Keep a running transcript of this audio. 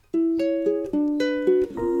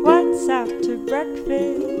after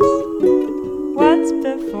breakfast? What's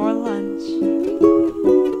before lunch?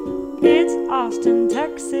 It's Austin,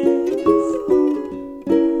 Texas.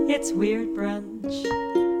 It's Weird Brunch.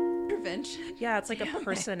 Intervention. Yeah, it's like a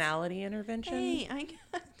personality intervention. Hey, I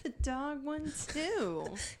got the dog one too.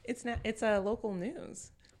 It's a local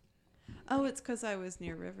news. Oh, it's because I was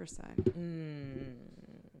near Riverside.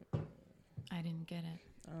 I didn't get it.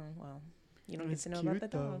 Oh, well. You don't get to know about the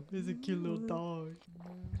dog. It's a cute little dog.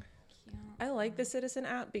 I like the Citizen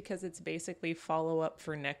app because it's basically follow-up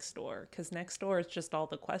for Nextdoor. Because Nextdoor is just all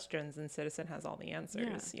the questions and Citizen has all the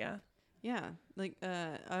answers. Yeah. Yeah, like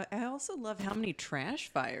I also love how many trash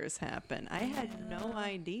fires happen. I had no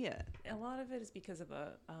idea. A lot of it is because of the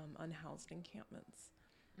unhoused encampments.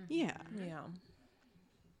 Yeah. Yeah.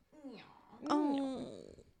 Oh,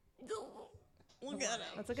 look at it.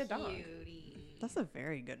 That's a good dog. That's a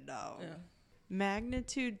very good dog. Yeah.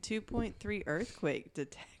 Magnitude 2.3 earthquake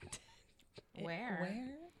detected. Where?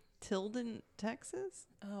 Tilden, Texas?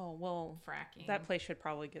 Oh, well, Fracking. that place should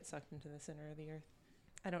probably get sucked into the center of the earth.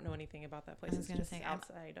 I don't know anything about that place. I was going to It's just say,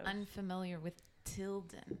 outside of. I'm unfamiliar with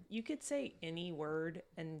Tilden. You could say any word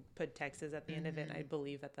and put Texas at the end of it, and I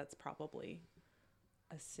believe that that's probably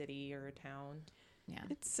a city or a town. Yeah.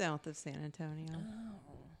 It's south of San Antonio.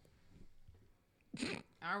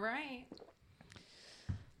 All right.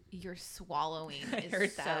 Your swallowing I is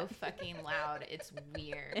heard so that. fucking loud. It's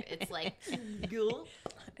weird. It's like,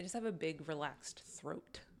 I just have a big, relaxed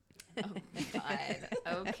throat. oh God.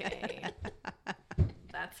 Okay.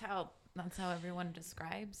 That's how everyone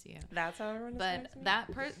describes you. That's how everyone But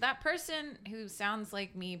describes me? that person who sounds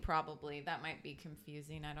like me, probably that might be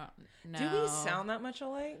confusing. I don't know. Do we sound that much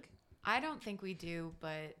alike? I don't think we do,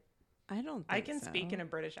 but I don't think I can so. speak in a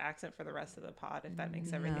British accent for the rest of the pod if that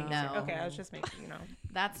makes everything No. easier. Okay, I was just making,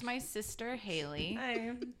 that's my sister Haley.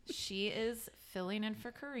 Hi. She is filling in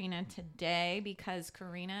for Karina today because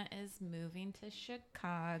Karina is moving to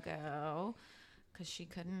Chicago because she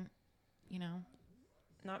couldn't,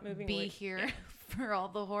 Not moving be away. here for all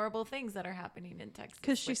the horrible things that are happening in Texas.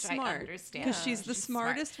 Because she's which I smart. understand. Because she's the She's smart.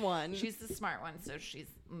 smartest one. She's the smart one, so she's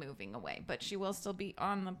moving away. But she will still be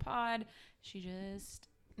on the pod. She just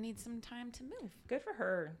needs some time to move. Good for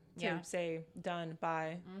her to Yeah. say done,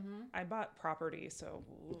 bye. I bought property, so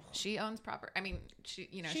She owns proper. I mean, she's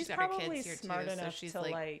she's got her probably kids here smart too, so enough she's to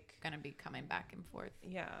like gonna be coming back and forth.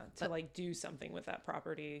 to do something with that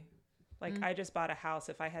property. Like Mm-hmm. I just bought a house.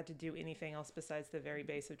 If I had to do anything else besides the very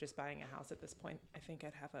base of just buying a house at this point, I think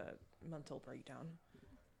I'd have a mental breakdown.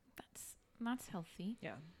 That's healthy.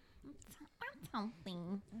 Yeah. That's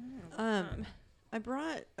healthy. I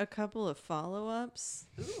brought a couple of follow-ups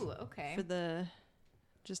Ooh, okay. for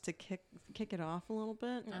just to kick it off a little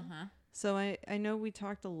bit. Uh-huh. So I know we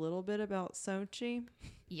talked a little bit about Sochi.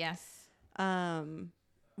 Yes.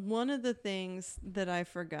 One of the things that I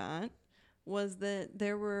forgot was that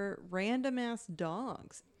there were random ass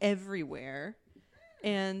dogs everywhere.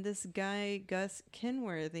 And this guy, Gus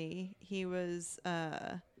Kenworthy, he was,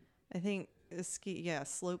 I think,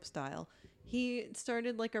 slope style. He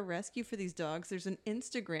started like a rescue for these dogs. There's an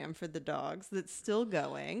Instagram for the dogs that's still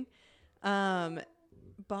going.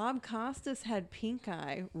 Bob Costas had pink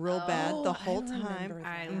eye real bad the whole time.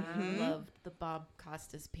 I Mm-hmm. loved the Bob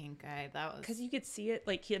Costas pink eye. That was Because you could see it,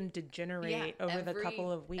 like him degenerate over the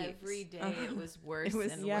couple of weeks. Every day it was worse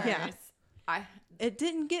was- and yeah. worse. It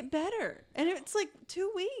didn't get better. And it's like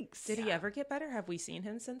 2 weeks. Did he ever get better? Have we seen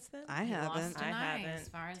him since then? I He haven't. lost an I eye, haven't. as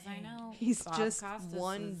far as I know. He's Bob just Costas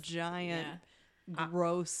one was- giant yeah.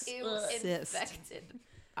 gross cyst. Infected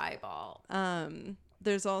eyeball.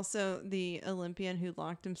 There's also the Olympian who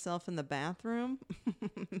locked himself in the bathroom.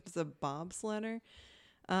 It's a bobsledder.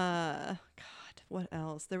 God, what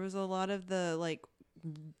else? There was a lot of the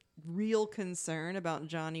real concern about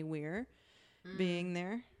Johnny Weir being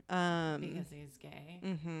there. Because he's gay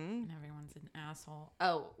Mm-hmm. and everyone's an asshole.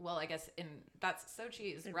 Oh, well, I guess that's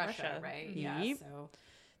Sochi is In Russia, Russia. right? Yep. Yeah, so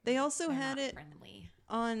They also they're had not it friendly.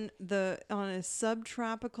 on a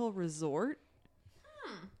subtropical resort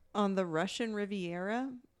on the Russian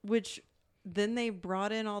Riviera, which then they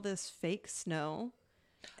brought in all this fake snow.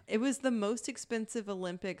 It was the most expensive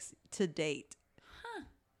Olympics to date.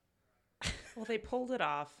 Well, they pulled it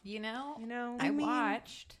off. You know, I I mean,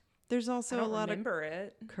 watched. There's I also a don't lot remember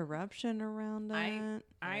it. of corruption around it.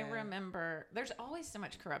 I remember. There's always so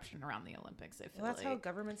much corruption around the Olympics. I feel Well, that's how like.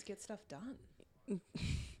 governments get stuff done.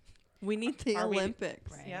 We need the Are we-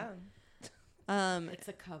 Olympics. Right. Yeah. It's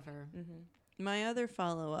a cover. My other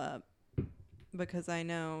follow-up, because I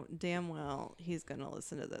know damn well he's going to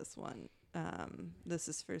listen to this one. This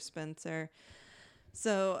is for Spencer.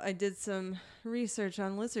 So I did some research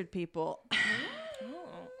on lizard people.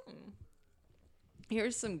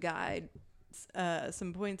 Here's some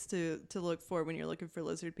some points to look for when you're looking for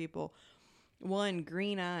lizard people. 1,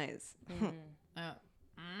 green eyes. Oh.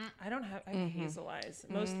 I don't have I have hazel eyes.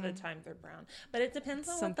 Most of the time they're brown. But it depends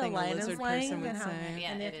on Something a what the light is lizard like person and would how. say.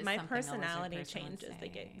 Yeah, And it if is my something a lizard personality person would changes, they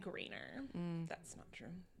say. get greener. That's not true.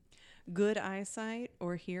 Good eyesight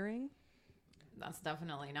or hearing. That's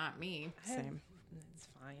definitely not me. Same. It's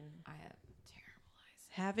fine. I have terrible eyes.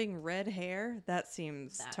 Having red hair, that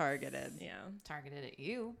seems That's- targeted. Yeah. Targeted at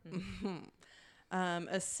you.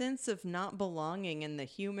 A sense of not belonging in the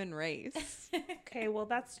human race. Okay, well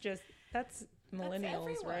that's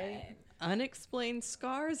millennials, right? Unexplained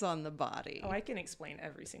scars on the body. Oh, I can explain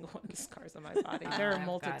every single one of the scars on my body. There are I've got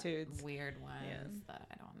multitudes. weird ones that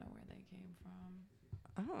I don't know where they came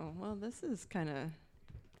from. Oh, well, this is kind of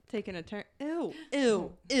taking a turn. Ew,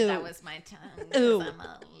 ew, ew. That was my tongue. Ooh. 'Cause I'm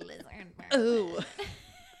a lizard. Ooh.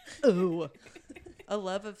 Ooh. A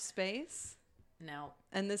love of space. No.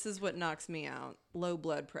 And this is what knocks me out. Low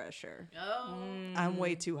blood pressure. Oh. I'm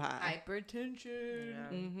way too high.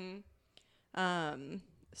 Hypertension.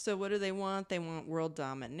 So what do they want? They want world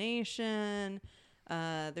domination.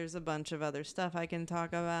 There's a bunch of other stuff I can talk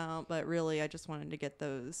about, but really I just wanted to get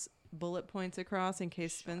those bullet points across in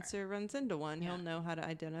case Spencer runs into one. He'll know how to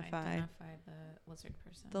identify the lizard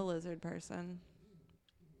person. the lizard person.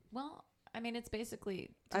 Well, I mean, it's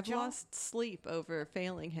basically. I've lost sleep over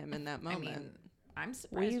failing him in that I moment. mean, I'm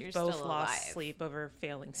surprised We've you're both still lost alive. sleep over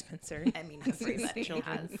failing Spencer. I mean, everybody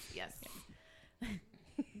Children. has. Yes.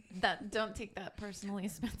 That don't take that personally,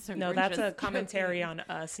 Spencer. No, We're that's a just commentary joking.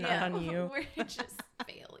 on us, not on you. We're just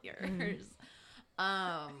failures.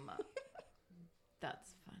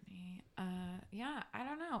 That's funny. Yeah, I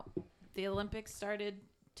don't know. The Olympics started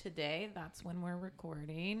today. That's when we're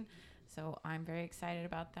recording. So I'm very excited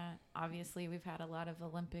about that. Obviously, we've had a lot of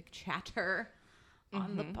Olympic chatter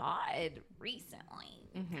on the pod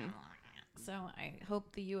recently. So I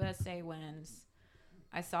hope the USA wins.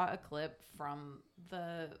 I saw a clip from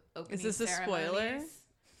the opening this a spoiler? ceremonies.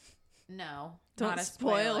 No, Don't not a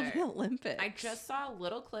spoil spoiler. the Olympics. I just saw a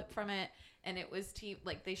little clip from it, and it was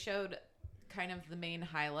like they showed kind of the main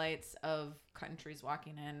highlights of countries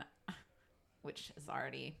walking in, which is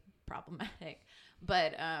already problematic.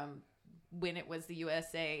 But when it was the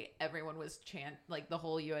USA, everyone was like the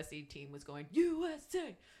whole USA team was going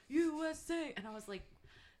USA, USA, and I was like,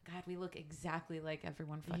 God, we look exactly like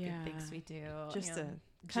everyone fucking thinks we do. Just a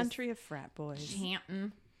country of frat boys.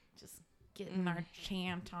 Chanting, just getting our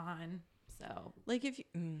chant on. So Like if you,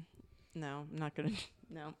 no, I'm not gonna.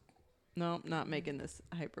 No, not making this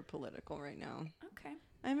hyper political right now. okay,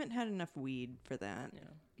 I haven't had enough weed for that.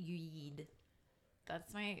 weed.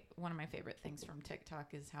 That's one of my favorite things from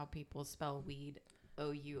TikTok is how people spell weed,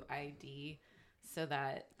 OUID, so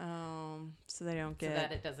that So they don't so get.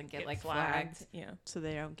 that it doesn't get like flagged. Yeah. So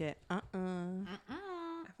they don't get. I've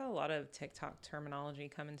had a lot of TikTok terminology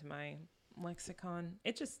come into my lexicon.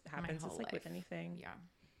 It just happens. whole It's like with life. anything. Yeah,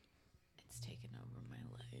 it's taken over my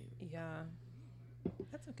life. Yeah.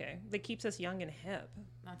 That's okay. That keeps us young and hip.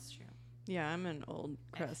 That's true. Yeah, I'm an old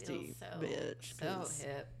I feel crusty so bitch. so 'cause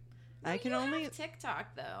hip. I can you only. have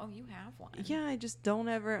TikTok though. You have one. Yeah, I just don't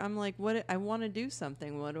ever. I'm like, what? I want to do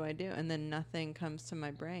something. What do I do? And then nothing comes to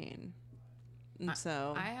my brain. And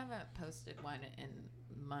so I haven't posted one in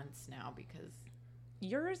months now because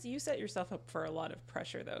You set yourself up for a lot of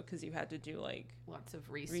pressure though, because you had to do like lots of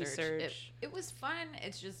research. research. It was fun.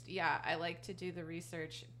 It's just I like to do the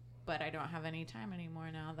research, but I don't have any time anymore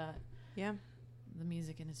now that yeah, the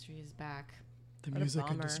music industry is back. the What a music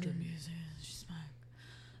bummer. industry. Music industry's back.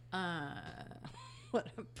 what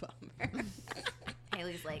a bummer.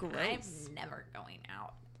 Haley's like, Gross. I'm never going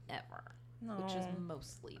out ever, which is No.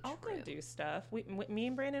 mostly I'll true. go do stuff. Me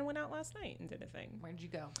and Brandon went out last night and did a thing. Where'd you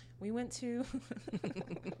go? We went to. I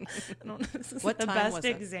don't know. This is What the time best was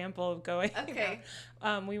it? example of going. Okay.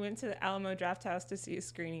 We went to the Alamo Draft House to see a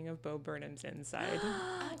screening of Bo Burnham's Inside.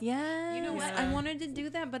 Yeah, You know what? I wanted to do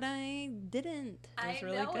that, but I didn't. It was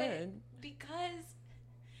really good. Because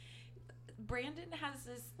Brandon has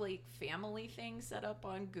this like family thing set up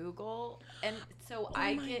on Google, and so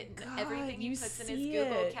I my get God, everything he you puts in his see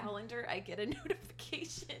Google it. calendar. I get a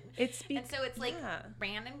notification, It's and so it's like yeah.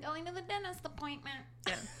 Brandon going to the dentist appointment,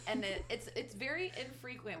 Yeah. and it's very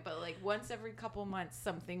infrequent, but like once every couple months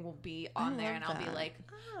something will be on there, love and I'll be that. like,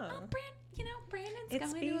 Oh. Brandon's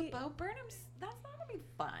It's going to be- a Bo Burnham's. That's not gonna be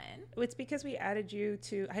fun. It's because I had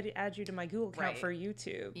to add you to my Google account Right. for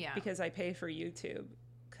YouTube. Yeah. Because I pay for YouTube.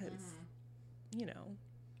 Because, you know,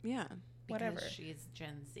 Yeah. Because whatever. she's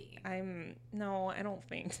Gen Z. I don't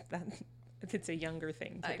think that it's a younger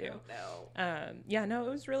thing to I do. don't know. Yeah, no, it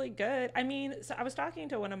was really good. I mean, so I was talking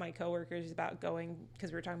to one of my coworkers about going,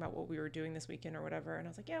 because we were talking about what we were doing this weekend or whatever, and I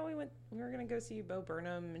was like, yeah, we were gonna go see Bo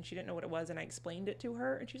Burnham, and she didn't know what it was, and I explained it to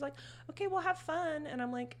her, and she's like, okay, we'll have fun, and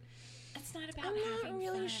I'm like, It's not about I'm having not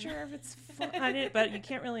really fun. sure if it's fun. I didn't, but you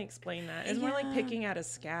can't really explain that. It's more like Yeah. picking at a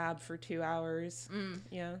scab for 2 hours.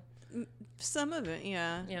 Yeah. Some of it,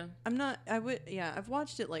 yeah. Yeah. I've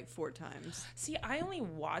watched it like 4 times. See, I only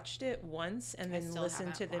watched it once and I then still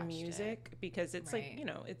listened to haven't the watched it. music because it's Right. like, you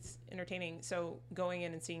know, it's entertaining. So going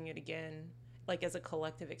in and seeing it again, like as a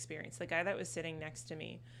collective experience, the guy that was sitting next to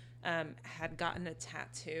me had gotten a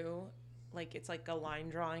tattoo. Like it's like a line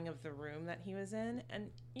drawing of the room that he was in.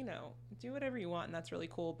 And, you know, do whatever you want. And that's really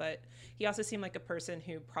cool. But he also seemed like a person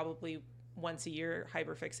who probably once a year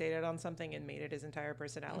hyperfixated on something and made it his entire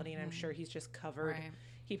personality. And I'm sure he's just covered. Right.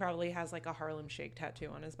 He probably has like a Harlem Shake tattoo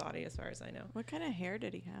on his body as far as I know. What kind of hair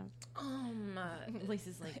did he have?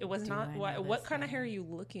 Lisa's like, It was "Do not. I What, know what this kind of thing?" hair are you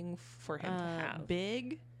looking for him to have?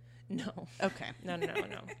 Big? No, Okay. no.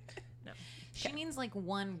 She means like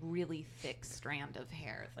one really thick strand of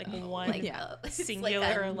hair. Like though. one it's like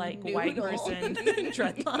Singular, a like white noodle. person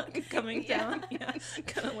dreadlock coming Yeah. down. Yeah,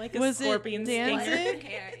 kind of like a Was it scorpion stinger. Danzig?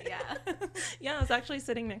 Hair, yeah. Yeah, I was actually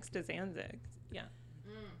sitting next to Zanzig. Yeah,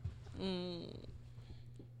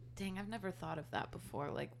 Dang, I've never thought of that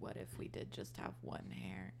before. Like, what if we did just have one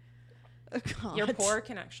hair? God. your pore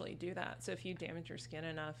can actually do that. So if you damage your skin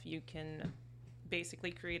enough, you can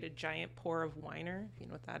basically create a giant pore of Weiner. If you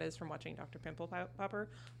know what that is from watching Dr. Pimple Popper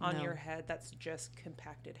on No. your head. That's just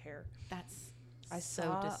compacted hair. That's I so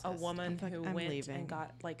saw disgusting. a woman who I'm went leaving. and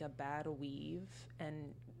got like a bad weave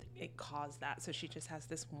and it caused that. So she just has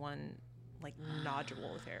this one like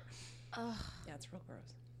nodule of hair. Ugh. Yeah, it's real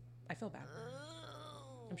gross. I feel bad. for her.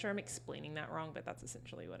 I'm sure I'm explaining that wrong, but that's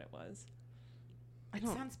essentially what it was. It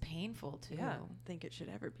don't- sounds painful too. Yeah. think it should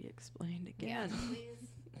ever be explained Yeah, again. please.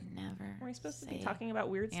 Never. We're we supposed to be say- talking about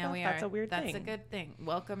weird Yeah, stuff. we That's are. a weird That's thing. a good thing.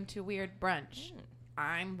 Welcome to Weird Brunch.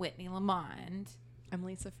 I'm Whitney Lamond. I'm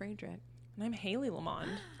Lisa Friedrich. And I'm Haley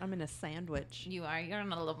Lamond. I'm in a sandwich. You're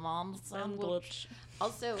in a Lamond sandwich. Sandwich.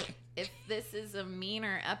 Also, if this is a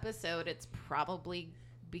meaner episode, it's probably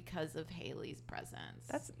because of Haley's presence.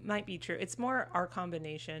 That might be true. It's more our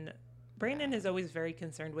combination. Brandon is always very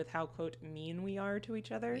concerned with how, quote, mean we are to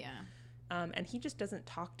each other. yeah. And he just doesn't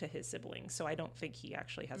talk to his siblings. So I don't think he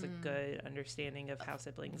actually has a good understanding of how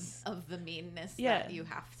siblings. Of the meanness Yeah. that you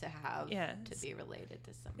have to have Yeah. to be related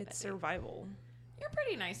to somebody. It's survival. You're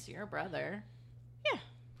pretty nice to your brother. Yeah.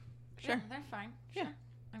 Sure. Yeah, they're fine. Yeah. Sure.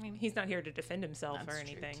 I mean, He's not here to defend himself or That's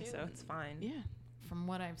true, anything, too. so it's fine. Yeah. from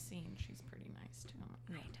what I've seen, she's pretty nice to him.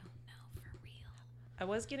 I don't know for real. I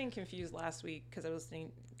was getting confused last week because I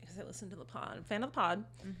listened to the pod. I'm a fan of the pod.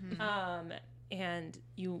 Mm-hmm. And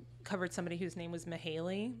you covered somebody whose name was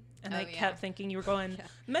Mahaley. And Oh, I yeah. kept thinking you were going, Yeah.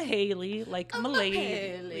 Mahaley, like Malay.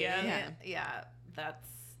 Haley. Yeah. Yeah,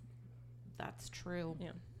 that's true.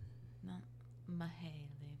 Yeah. Not Mahaley.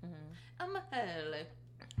 Mhm. Mahaley.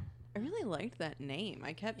 I really liked that name.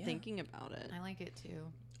 I kept Yeah. thinking about it. I like it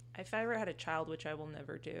too. If I ever had a child, which I will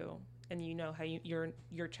never do, and you know how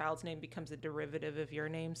your child's name becomes a derivative of your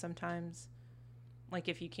name sometimes. Like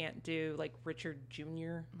if you can't do like Richard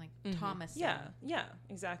Jr. Like Mhm. Thomas. Yeah,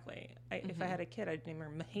 exactly. If I had a kid, I'd name her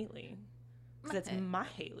Mahaley. Because that's my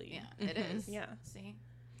Haley. Yeah, it Mhm. is. Yeah. See?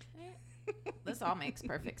 This all makes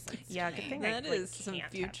perfect sense. Yeah, to good me. thing That I like, is some can't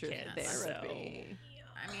have future kids, therapy.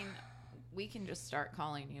 I mean, we can just start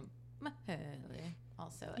calling you Mahaley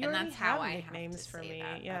also. You and already that's how have I nicknames have to for say me,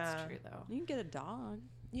 that. yeah. That's true though. You can get a dog.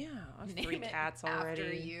 Yeah, I have Name 3 it cats already.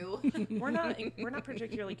 After you. We're not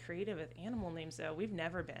particularly creative with animal names though. We've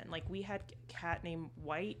never been. Like we had a cat named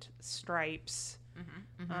White Stripes.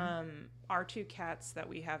 Our 2 cats that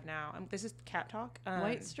we have now. This is cat talk.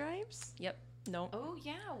 White stripes? Yep. No. Oh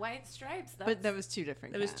yeah, white stripes. But that was 2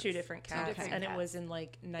 different It was cats. 2 different cats, different and cats. it was in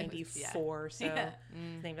like '94. So Yeah.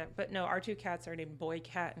 it's named that. But no, our 2 cats are named Boy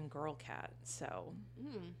Cat and Girl Cat. So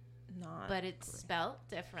not. But it's spelt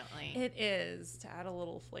differently it is to add a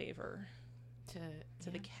little flavor to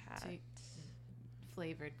to the cat. to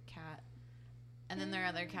flavored cat. And then their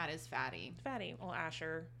other cat is Fatty. Fatty. Well,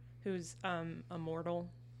 Asher, who's immortal.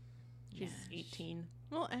 She's Yeah. 18.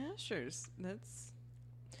 Well, Asher's. That's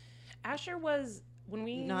Asher was when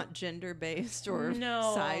we not gender based or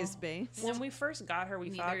No. size based. when we first got her, we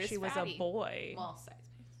Neither thought is she was Fatty. a boy. Well, size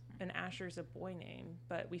based. And Asher's a boy name,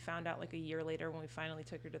 but we found out like a year later when we finally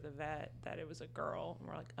took her to the vet that it was a girl. And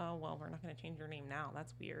we're like, oh, well, we're not going to change her name now.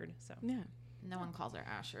 That's weird. So, Yeah. No one calls her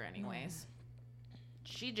Asher anyways.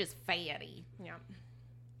 She just Fatty. yeah.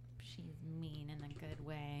 She's mean in a good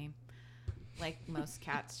way. like most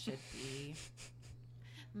cats should be.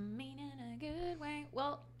 Mean in a good way.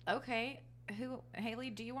 Well, okay. Haley,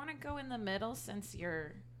 do you want to go in the middle since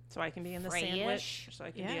you're So I can be in the Freyish? sandwich. So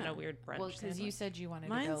I can be in Yeah. a weird brunch well, because sandwich. you said you wanted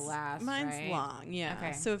to go last, mine's right? long, yeah.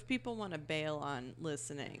 Okay. So if people want to bail on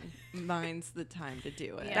listening, mine's the time to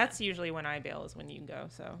do it. Yeah. That's usually when I bail is when you go.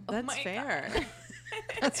 So That's my fair.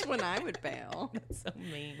 That's when I would bail. that's so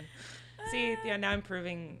mean. See, yeah, now I'm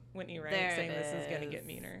proving Whitney right, There saying it this is gonna is. get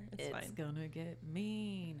meaner. It's fine. Gonna get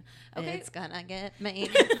mean. Okay. It's gonna get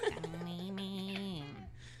mean. mean.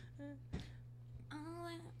 Oh,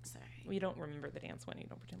 sorry. We don't remember the dance one. You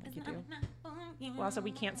don't pretend like you do. Well, also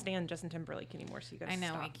we can't stand Justin Timberlake anymore, so you guys. I know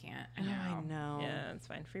stop. we can't. Yeah, I know. Yeah, it's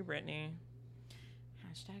fine. Free Britney,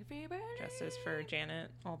 Hashtag free Britney. justice for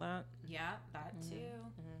Janet, all that. Yeah, that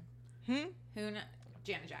too. Hmm? Who kn-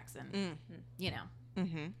 Janet Jackson. Mm. You know,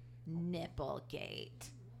 Mm-hmm. Nipplegate.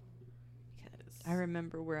 Because I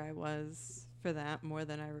remember where I was for that more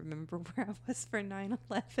than I remember where I was for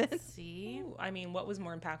 9/11. see, Ooh, I mean, what was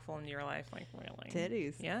more impactful in your life? Like, really?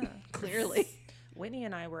 Titties. Yeah. Clearly. Whitney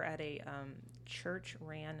and I were at a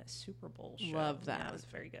church-ran Super Bowl show. Love Yeah, that. it was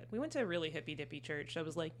very good. We went to a really hippy-dippy church. I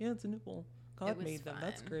was like, yeah, it's a nipple. God It was made them.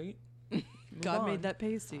 That's fun. great. God on. made that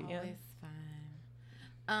pasty. Yeah. always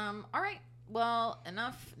fun. All right. Well,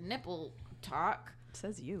 enough nipple talk.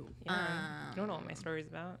 Says you. Yeah. You don't know what my story's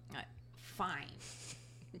about. Fine.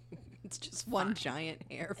 It's just one giant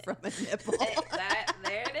hair from a nipple.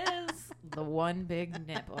 There it is. The one big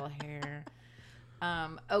nipple hair.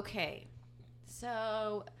 Okay.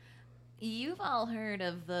 So you've all heard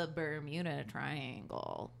of the Bermuda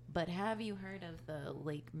Triangle, but have you heard of the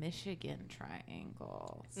Lake Michigan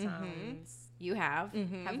Triangle? Sounds. You have?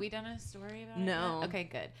 Mhm. Have we done a story about No. it? yet? Okay,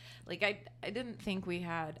 good. Like I didn't think we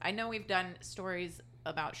had. I know we've done stories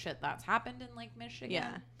about shit that's happened in Lake Michigan.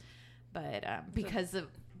 Yeah. But because of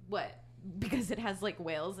what? Because it has like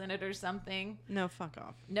whales in it or something. No, fuck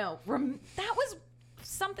off. No, that was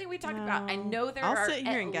something we talked about. I No. know there I'll are sit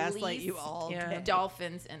here at and gaslight you least all Yeah. day.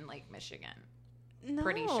 dolphins in Lake Michigan. No.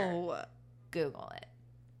 pretty sure. Google it.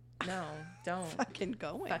 No, don't. Fucking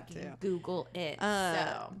going Fucking to. Google it.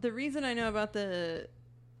 So The reason I know about the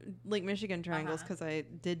Lake Michigan Triangle is Uh-huh. because I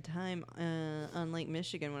did time on Lake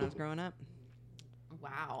Michigan when I was growing up.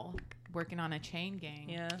 wow, working on a chain gang.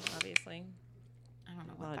 Yeah, obviously. I don't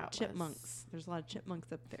know A what lot that of chipmunks. There's a lot of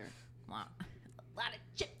chipmunks up there was. A lot of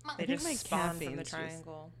chipmunks. They think just my spawn from the caffeine's just-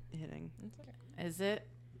 triangle. hitting. It's okay. Is it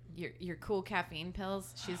your cool caffeine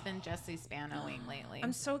pills? She's been Jessie Spanoing lately.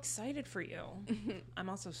 I'm so excited for you. I'm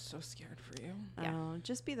also so scared for you. Yeah. Oh,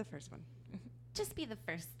 just be the first one. Just be the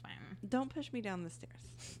first one. Don't push me down the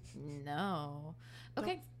stairs. No.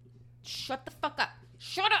 Okay. Shut the fuck up.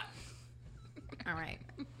 Shut up. All right.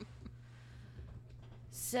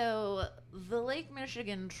 So, the Lake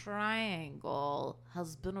Michigan Triangle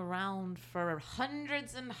has been around for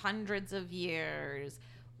hundreds and hundreds of years.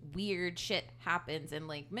 Weird shit happens in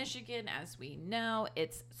Lake Michigan, as we know.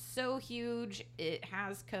 It's so huge. It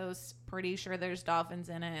has coasts. Pretty sure there's dolphins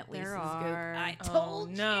in it. There Lisa's are. I Oh,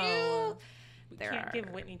 told no. you. We There can't give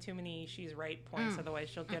are. Whitney too many she's right points, otherwise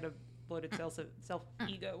she'll get a bloated self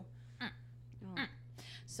ego.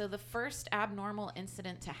 So the first abnormal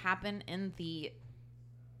incident to happen in the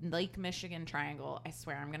Lake Michigan Triangle, I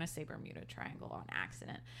swear I'm going to say Bermuda Triangle on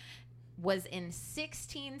accident, was in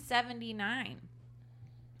 1679.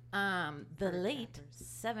 The late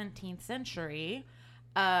 17th century,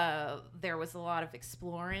 there was a lot of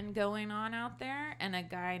exploring going on out there, and a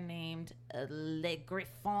guy named Le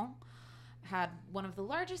Griffon had one of the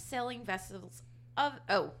largest sailing vessels of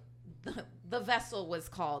the vessel was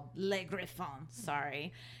called Le Griffon,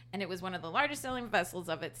 sorry, and it was one of the largest sailing vessels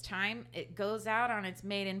of its time. It goes out on its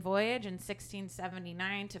maiden voyage in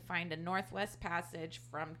 1679 to find a northwest passage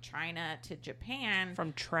from China to Japan.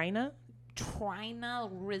 From Trina? Trina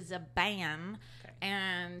Rizaban, Okay.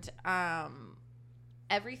 and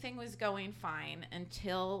everything was going fine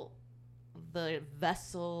until the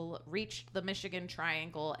vessel reached the Michigan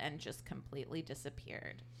Triangle and just completely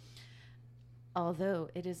disappeared. Although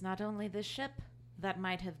it is not only the ship that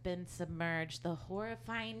might have been submerged, the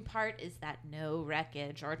horrifying part is that no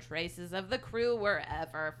wreckage or traces of the crew were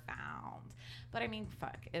ever found. But I mean,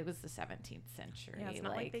 fuck, it was the 17th century. Yeah, it's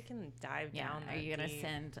not like they can dive down. Are you that going to deep.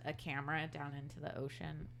 send a camera down into the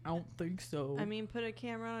ocean? I don't think so. I mean, put a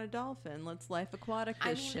camera on a dolphin. Let's life aquatic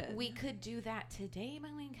I this mean, shit. we could do that today,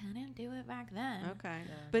 but we couldn't do it back then. Okay.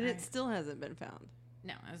 Yeah. But it Alright. still hasn't been found.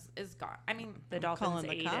 No, it's gone. I mean, The I'm dolphins calling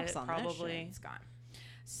the ate cops it, on this probably. shit. it's gone.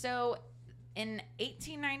 So, in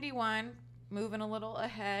 1891, moving a little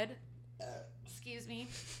ahead, excuse me,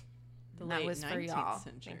 The that late was for 19th y'all.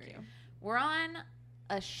 century. Thank you. We're on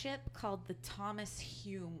a ship called the Thomas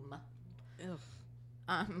Hume. Ugh.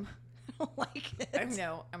 I don't like it. I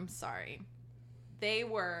know. I'm sorry. They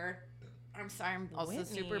were. I'm sorry. I'm also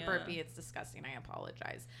Whitney, super burpy. It's disgusting. I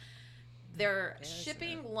apologize. They're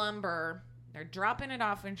shipping lumber. They're dropping it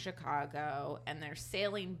off in Chicago, and they're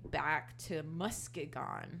sailing back to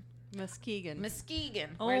Muskegon. Muskegon.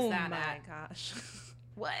 Where's oh that my at? gosh.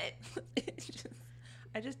 What?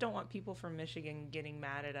 I just don't want people from Michigan getting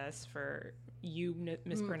mad at us for you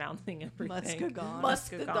mispronouncing everything. Muskegon.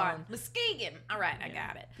 Muskegon. All right, I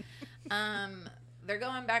got it. They're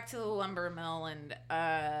going back to the lumber mill, and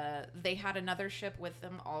they had another ship with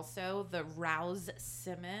them also, the Rouse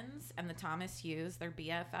Simmons and the Thomas Hughes. They're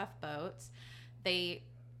BFF boats. They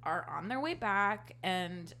are on their way back,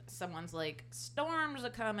 and someone's like, storms are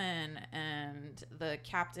coming, and the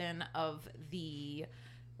captain of the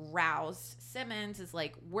Rouse Simmons is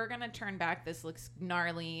like, we're gonna turn back, this looks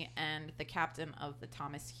gnarly. And the captain of the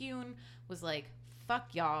Thomas Hughes was like,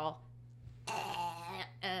 fuck y'all,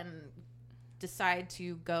 and decide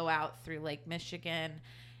to go out through Lake Michigan,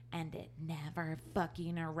 and it never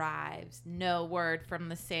fucking arrives. No word from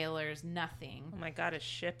the sailors, nothing. Oh my god, a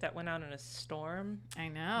ship that went out in a storm I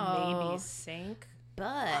know. maybe sank.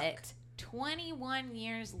 But 21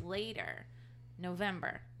 years later,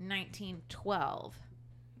 November 1912,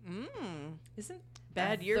 Isn't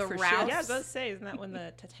Bad year The for Rouse- ships. yeah, I was about to say, isn't that when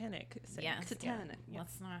the Titanic sank? Yes. Titanic. Yeah.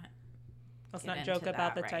 let's Let's get not joke into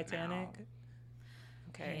about the that right Titanic. now.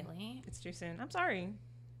 Okay. Haley, It's too soon. I'm sorry.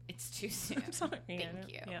 it's too soon. I'm sorry. Thank I know.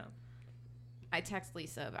 you. Yeah. I text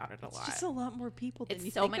Lisa about it a It's lot. just a lot more people than It's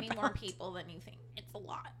you so think many about. more people than you think. It's a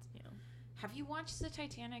lot. Yeah. Have you watched the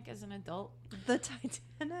Titanic as an adult? The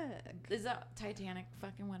Titanic. Is that Titanic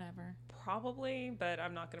fucking whatever? Probably, but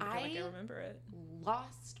I'm not gonna pretend like I I- remember it.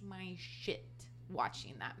 Lost my shit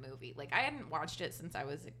watching that movie. Like, I hadn't watched it since I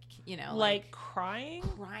was Like crying.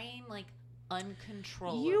 crying like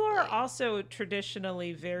uncontrollably. You are also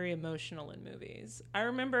traditionally very emotional in movies. I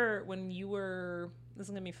remember when you were. This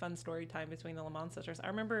is gonna be fun story time between the Lamont sisters. I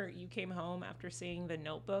remember you came home after seeing The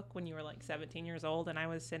Notebook when you were like 17 years old, and I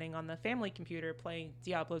was sitting on the family computer playing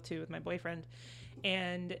Diablo 2 with my boyfriend,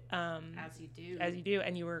 and as you do. as you do,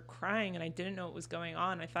 and you were crying, and I didn't know what was going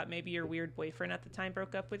on. I thought maybe your weird boyfriend at the time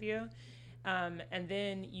broke up with you. And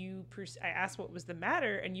then I asked what was the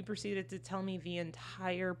matter, and you proceeded to tell me the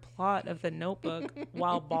entire plot of The Notebook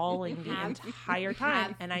while bawling the entire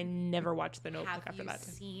time, and I never watched The Notebook Have after you that.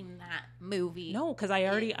 seen that movie? No, because I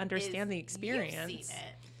already It understand the is- experience. You've seen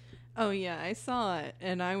it. Oh yeah, I saw it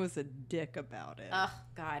and I was a dick about it. Oh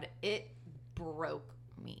God, it broke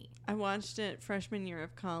me. I watched it freshman year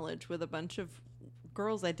of college with a bunch of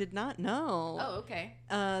girls I did not know. Oh, okay.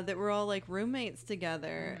 That were all like roommates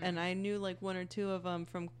together, and I knew like one or two of them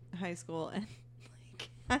from high school, and like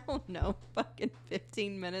I don't know, fucking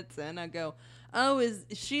 15 minutes in, I go, "Oh,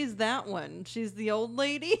 she's that one? She's the old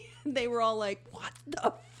lady?" They were all like, "What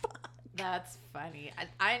the fuck?" That's funny.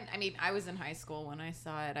 I mean, I was in high school when I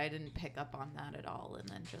saw it. I didn't pick up on that at all, and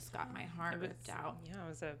then just got my heart ripped out. Yeah, it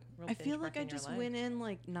was a real I feel benchmark like I in your just life. went in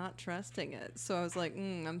like not trusting it, so I was like,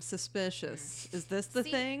 I'm suspicious. Is this the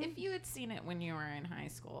See, thing? If you had seen it when you were in high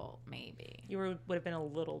school, maybe. You would have been a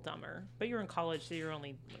little dumber, but you were in college, so you were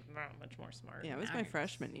only not much more smart. Yeah, it was my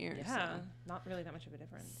freshman year. Yeah, So. not really that much of a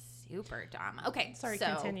difference. Super dumb. Okay, Sorry, so,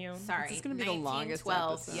 continue. Sorry, This is gonna be the longest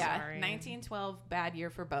 1912, episode. Yeah, Sorry. 1912, bad year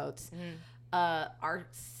for boats. Our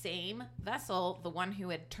same vessel, the one who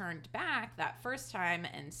had turned back that first time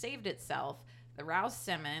and saved itself, the Rouse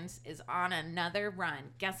Simmons, is on another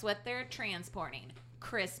run. Guess what they're transporting?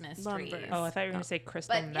 Christmas Lumber. trees. Oh, I thought you were going to say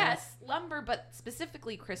crystal But meth. yes, lumber, but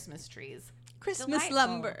specifically Christmas trees. Christmas Delightful.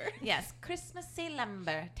 lumber. Yes, Christmassy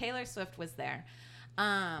lumber. Taylor Swift was there.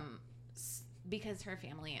 Because her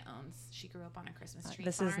family she grew up on a Christmas tree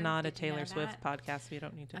This farm. is not a Did you know Taylor Swift that? podcast. We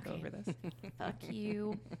don't need to go Okay. over this. Fuck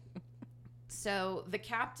you. So the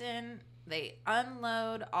captain, they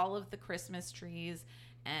unload all of the Christmas trees,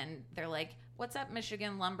 and they're like, "What's up,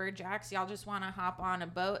 Michigan lumberjacks? Y'all just want to hop on a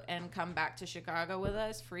boat and come back to Chicago with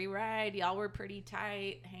us? Free ride. Y'all were pretty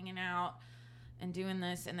tight, hanging out and doing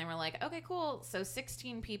this." And they were like, "Okay, cool." So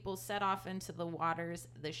 16 people set off into the waters.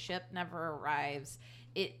 The ship never arrives.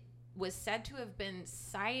 It was said to have been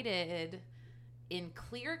sighted in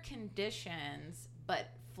clear conditions, but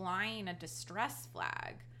flying a distress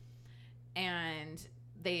flag. And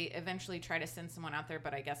they eventually tried to send someone out there,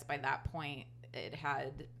 but I guess by that point it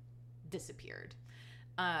had disappeared.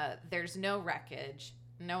 There's no wreckage.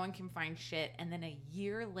 No one can find shit. And then a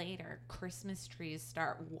year later, Christmas trees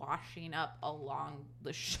start washing up along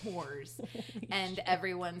the shores. And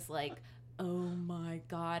everyone's like, oh my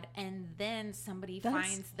God. And then somebody That's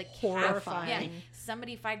finds the horrifying. Yeah,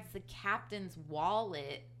 somebody finds the captain's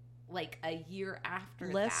wallet like a year after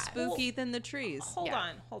Less that. spooky than the trees. Hold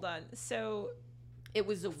on. So It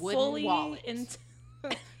was a wooden fully wallet. it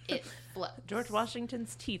It floats. George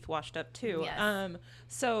Washington's teeth washed up too. Yes.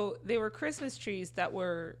 So they were Christmas trees that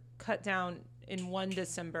were cut down in one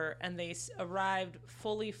December, and they arrived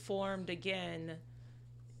fully formed again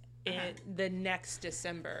in the next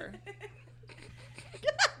December.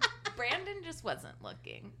 Brandon just wasn't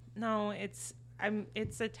looking. No, it's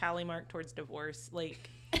a tally mark towards divorce. Like,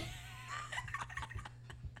 I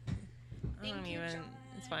don't Thank you, even. John.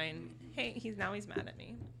 It's fine. Hey, he's mad at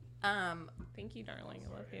me. Thank you, darling.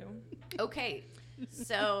 I love you. Okay.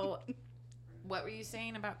 So what were you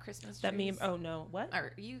saying about Christmas trees? That meme. Oh no, what?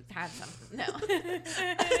 Or you had something. No.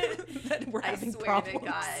 That we're I having swear problems. to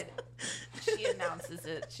God. She announces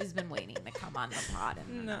it. She's been waiting to come on the pod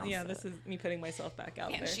and No, announce yeah, it. this is me putting myself back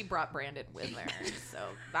out And there. she brought Brandon with her, so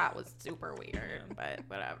that was super weird, but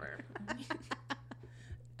whatever.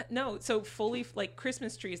 No, so fully like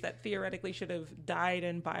Christmas trees that theoretically should have died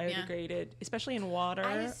and biodegraded, especially in water.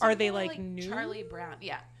 I assume Are they they're like new? Charlie Brown?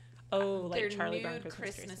 Yeah. Oh, like They're Charlie nude Brown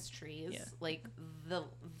Christmas, trees. Yeah. Like the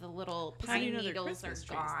little How do pine you know they're needles are Christmas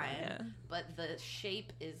trees, gone, though? Yeah. but the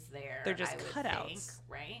shape is there. They're just I would cutouts. think,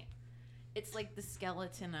 right? It's like the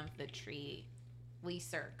skeleton of the tree.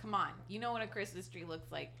 Lisa, come on. You know what a Christmas tree looks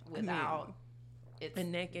like without its A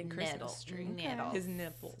naked Christmas tree. Needles. His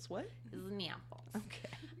nipples. What? His nipples. Okay.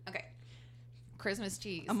 Okay. Christmas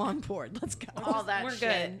cheese. I'm on board. Let's go. All that We're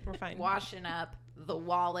shit. good. We're fine. Washing up the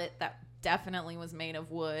wallet that definitely was made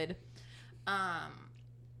of wood.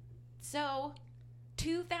 So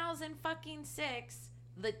 2006,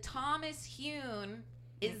 the Thomas Hune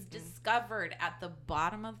is discovered at the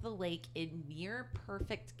bottom of the lake in near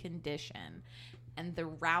perfect condition. And the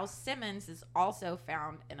Rouse Simmons is also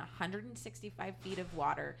found in 165 feet of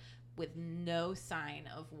water with no sign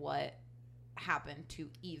of what happened to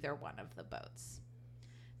either one of the boats.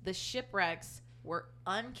 The shipwrecks were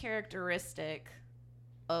uncharacteristic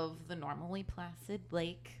of the normally placid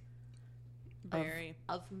lake Very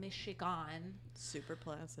of Michigan. super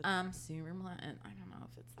placid. Super placid. I don't know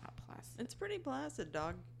if it's that placid. It's pretty placid,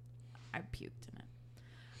 dog. I puked in it.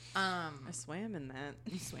 I swam in that.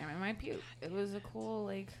 I swam in my puke. It was a cool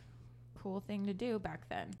thing to do back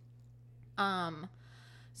then.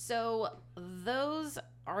 So those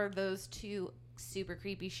are those two super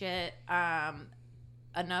creepy shit.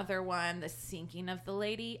 Another one, the sinking of the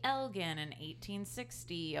Lady Elgin in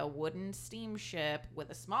 1860, a wooden steamship with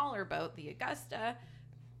a smaller boat, the Augusta,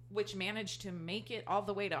 which managed to make it all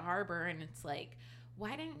the way to harbor. And it's like,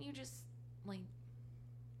 why didn't you just like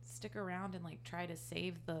stick around and like try to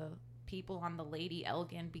save the people on the Lady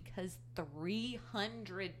Elgin? Because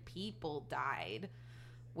 300 people died,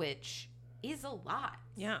 which is a lot.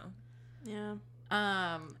 Yeah. Yeah.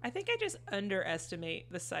 I think I just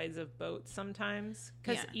underestimate the size of boats sometimes,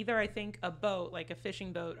 because Yeah. either I think a boat, like a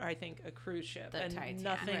fishing boat, or I think a cruise ship, The and Titanic.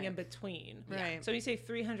 nothing in between. Right. So you say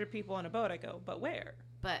 300 people on a boat, I go, but where?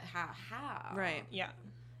 But how? Right. Yeah.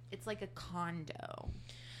 It's like a condo.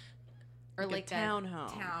 Or Like a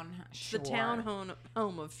townhome. Sure. The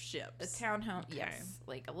home of ships. A townhome, Okay. yes.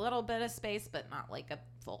 Like a little bit of space, but not like a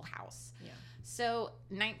full house. Yeah. So,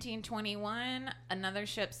 1921, another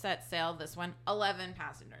ship set sail. This one, 11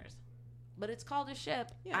 passengers. But it's called a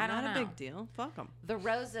ship. Yeah, I don't not know. a big deal. Fuck them. The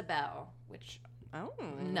Rosabelle, which Oh.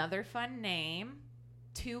 another fun name,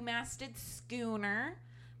 two-masted schooner,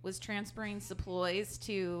 was transferring supplies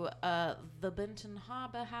to the Benton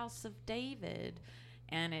Harbor House of David,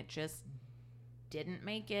 and it just didn't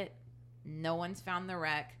make it. No one's found the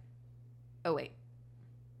wreck. Oh, wait.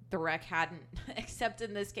 The wreck hadn't, except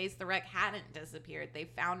in this case, the wreck hadn't disappeared. They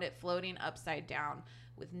found it floating upside down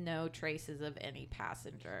with no traces of any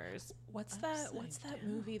passengers. What's that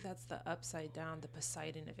movie that's the upside down, the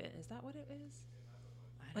Poseidon event? Is that what it is?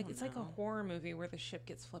 Like, it's like a horror movie where the ship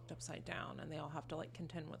gets flipped upside down and they all have to like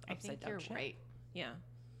contend with I upside think down you're ship. right, Yeah.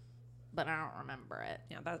 but I don't remember it.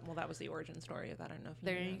 Yeah. That was the origin story of that. I don't know if you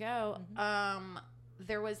There knew you that. go.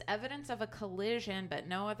 There was evidence of a collision, but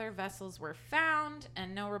no other vessels were found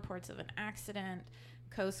and no reports of an accident.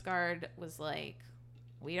 Coast Guard was like,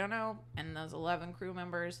 we don't know. And those 11 crew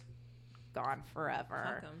members, gone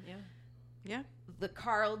forever. Fuck 'em, yeah. Yeah. The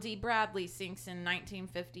Carl D. Bradley sinks in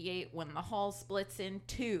 1958 when the hull splits in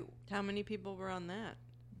two. How many people were on that?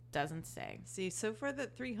 Doesn't say. See, so far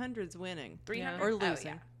that 300's winning. 300 Or oh,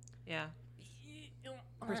 losing. Yeah. yeah.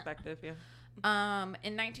 Perspective. Yeah.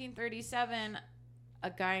 In 1937, a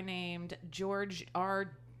guy named George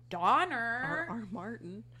R. Donner. R.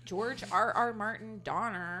 Martin. George R. Martin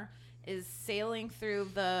Donner is sailing through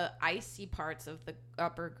the icy parts of the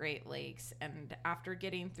upper Great Lakes. And after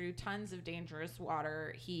getting through tons of dangerous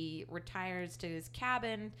water, he retires to his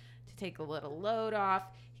cabin to take a little load off.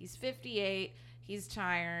 He's 58. He's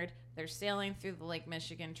tired. They're sailing through the Lake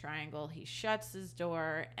Michigan Triangle. He shuts his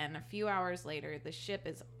door, and a few hours later, the ship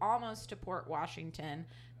is almost to Port Washington.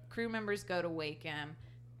 Crew members go to wake him.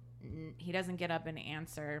 He doesn't get up and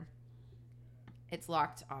answer. It's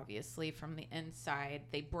locked, obviously, from the inside.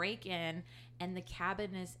 They break in, and the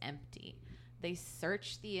cabin is empty. They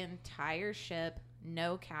search the entire ship.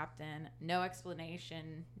 No captain, no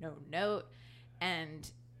explanation, no note, and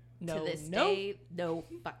to this day, no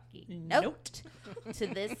fucking note. To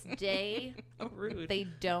this day, Oh, rude. they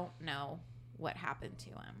don't know what happened to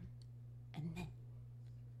him. And then,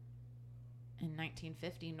 in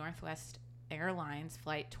 1950, Northwest Airlines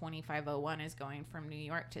Flight 2501 is going from New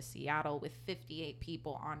York to Seattle with 58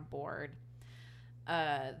 people on board.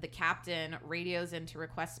 The captain radios in to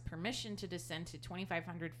request permission to descend to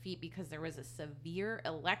 2,500 feet because there was a severe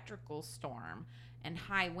electrical storm and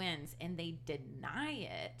high winds, and they deny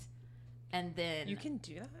it. And then You can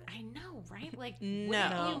do that? I know, right? Like, No.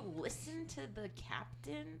 wouldn't you listen to the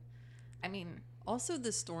captain? I mean, Also,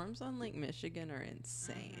 the storms on Lake Michigan are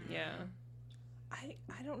insane. Yeah. I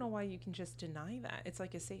don't know why you can just deny that. It's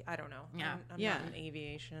like I don't know. Yeah. I'm Yeah. not in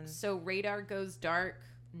aviation. so radar goes dark,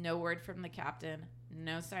 no word from the captain,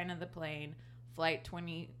 no sign of the plane. Flight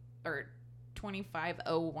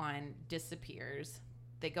 2501 disappears.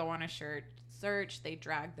 They go on a search, they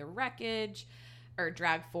drag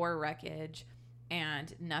for wreckage,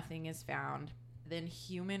 and nothing is found. Then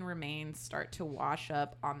human remains start to wash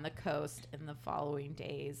up on the coast in the following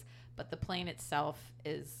days, but the plane itself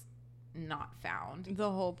is not found.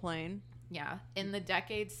 The whole plane. Yeah. In the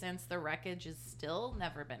decades since, the wreckage has still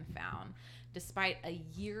never been found, despite a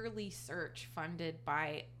yearly search funded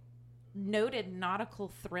by noted nautical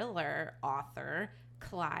thriller author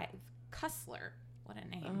Clive Cussler. What a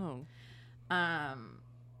name. Oh.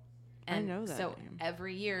 And know that so name.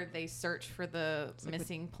 every year they search for the like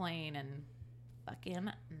missing plane, and fucking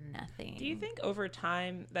nothing. Do you think over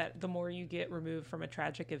time that the more you get removed from a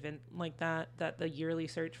tragic event like that the yearly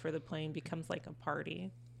search for the plane becomes like a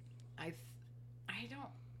party? I don't.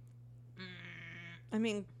 I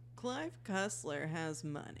mean, Clive Cussler has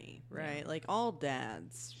money, right? Like all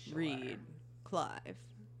dads read Clive.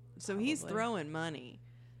 So he's Probably. throwing money.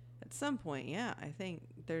 At some point, yeah, I think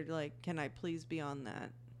they're like, can I please be on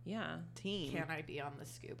that Yeah. team? Can I be on the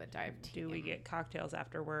scuba dive team? Do we get cocktails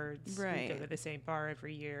afterwards? We Right. go to the same bar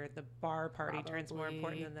every year. The bar party turns more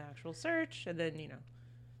important Probably. than the actual search. And then,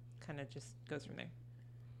 kind of just goes from there.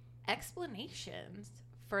 explanations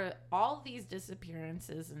for all these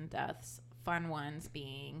disappearances and deaths? Fun ones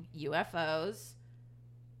being UFOs.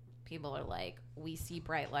 People are like, we see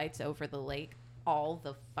bright lights over the lake all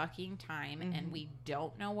the fucking time, and we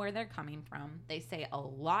don't know where they're coming from. They say a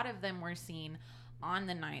lot of them were seen on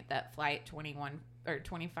the night that Flight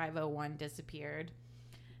 2501 disappeared.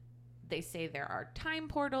 They say there are time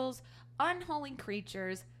portals, unholy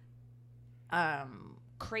creatures,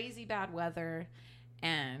 crazy bad weather,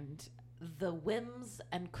 and the whims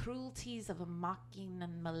and cruelties of a mocking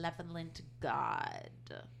and malevolent god.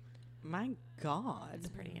 My God. It's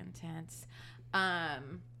pretty intense.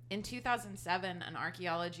 In 2007, an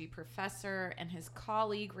archaeology professor and his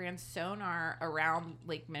colleague ran sonar around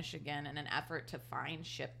Lake Michigan in an effort to find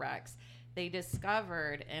shipwrecks. They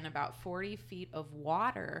discovered in about 40 feet of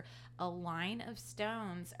water a line of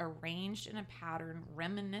stones arranged in a pattern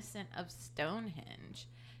reminiscent of Stonehenge.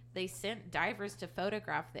 They sent divers to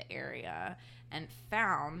photograph the area and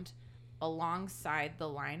found, alongside the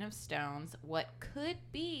line of stones, what could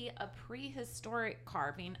be a prehistoric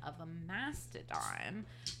carving of a mastodon,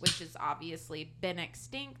 which has obviously been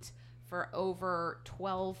extinct for over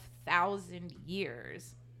 12,000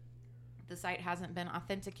 years. The site hasn't been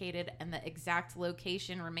authenticated, and the exact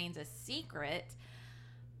location remains a secret.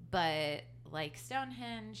 But like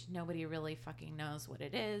Stonehenge, nobody really fucking knows what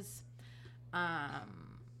it is.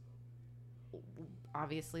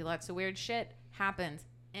 Obviously, lots of weird shit happens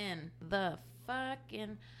in the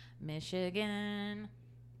fucking Michigan.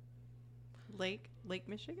 Lake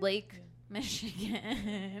Michigan? Lake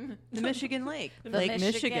Michigan. The Michigan Lake. The Lake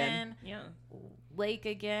Michigan. Yeah. Lake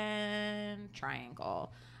again.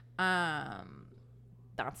 Triangle.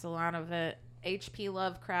 That's a lot of it. H.P.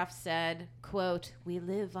 Lovecraft said, quote, "We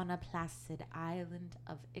live on a placid island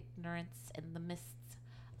of ignorance in the mists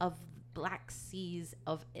of black seas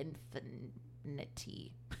of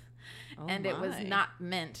infinity." Oh And it was my. not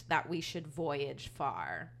meant that we should voyage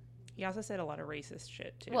far. He also said a lot of racist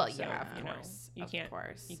shit too. Well, so, yeah, of you know, course. you Of can't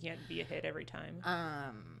course. you can't be a hit every time.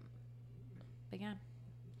 But yeah,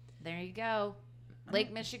 there you go.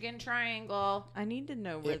 Lake Michigan Triangle. I need to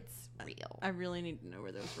know where It's real. I really need to know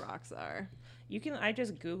where those rocks are. I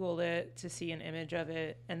just Googled it to see an image of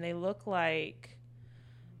it, and they look like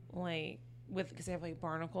because they have like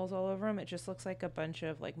barnacles all over them. It just looks like a bunch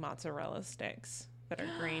of like mozzarella sticks that are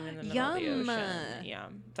green in the middle of the Yum. ocean. Yeah,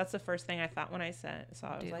 that's the first thing I thought when I saw it.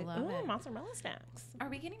 I was Do like, love ooh, it. mozzarella sticks. Are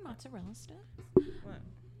we getting mozzarella sticks? What?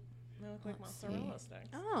 They look like Let's mozzarella see. sticks.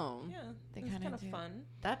 Oh. Yeah, They it's kinda kind of do. fun.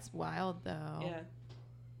 That's wild, though. Yeah.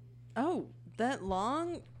 Oh, that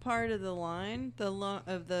long part of the line,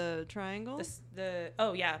 of the triangle.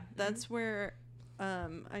 Oh yeah, That's where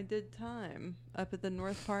I did time up at the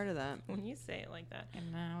north part of that. when you say it like that.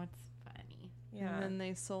 And now it's funny. Yeah. And then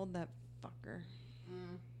they sold that fucker.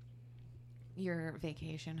 Your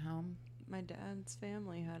vacation home. My dad's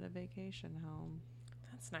family had a vacation home.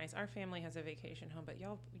 That's nice. Our family has a vacation home, but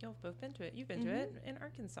y'all both been to it. You've been to it in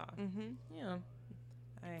Arkansas. Mm-hmm. Yeah.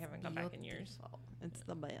 I haven't gone back in years. Beautiful. It's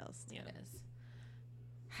the best. Yeah. It is.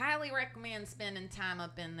 Highly recommend spending time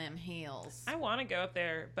up in them hills. I want to go up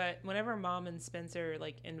there, but whenever Mom and Spencer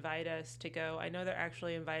like invite us to go, I know they're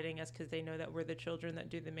actually inviting us because they know that we're the children that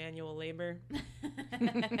do the manual labor,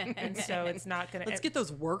 and so it's not gonna. Let's get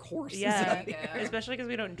those workhorses. Yeah, out There you there. go. especially because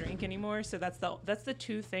we don't drink anymore. So that's the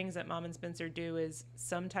two things that Mom and Spencer do is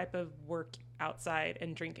some type of work outside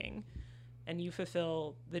and drinking, and you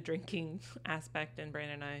fulfill the drinking aspect, and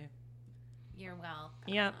Brandon and I. You're welcome.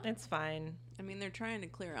 Yeah, it's fine. I mean, they're trying to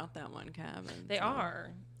clear out that one cabin. They so-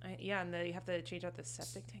 are. Yeah, and they have to change out the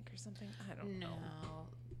septic tank or something. I don't No. know.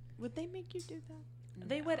 Would they make you do that?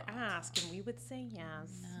 They would ask, and we would say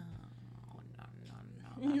yes. No.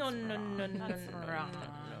 No, no, no, no, That's no, no, wrong.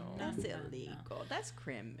 no. That's No, no, no. illegal. That's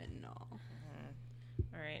criminal.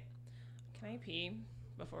 All right. Can I pee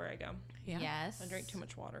before I go? Yeah. Yes. I drank too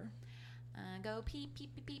much water. Go pee, pee,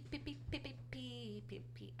 pee, pee, pee, pee, pee, pee, pee, pee,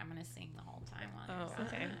 pee. I'm gonna sing the whole time while Oh, you're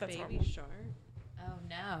okay. saying That's Baby normal. shark. Oh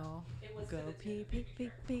no. Go pee pee pee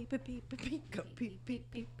pee pee pee pee pee. Go pee pee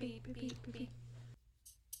pee pee pee pee pee.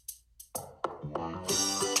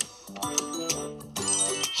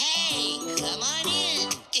 Hey, come on in.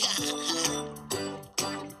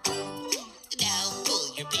 Now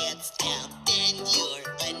pull your pants down, then your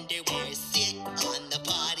underwear. Sit on the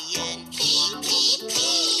potty and pee, pee,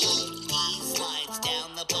 pee. Pee slides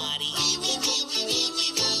down the potty. Wee, wee, wee, wee, wee,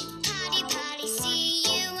 wee, wee. Potty, potty, see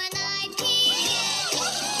you and I pee.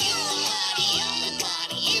 In the potty, in the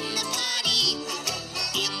potty, in the potty.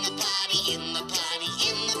 In the potty, in the potty,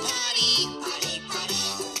 in the potty. Potty,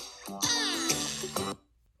 potty.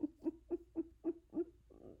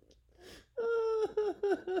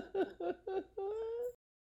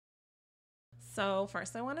 So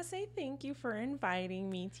first, I want to say thank you for inviting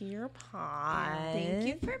me to your pod. Thank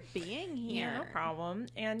you for being here. Yeah, no problem.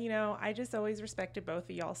 And I just always respected both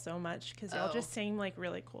of y'all so much because y'all Oh. just seem like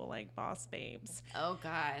really cool, like boss babes. Oh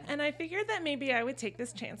God. And I figured that maybe I would take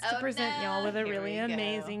this chance to Oh, present no. y'all with a Here really we go.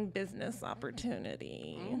 amazing business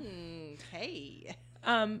opportunity. Hey.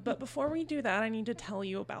 But before we do that, I need to tell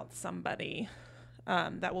you about somebody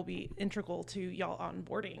that will be integral to y'all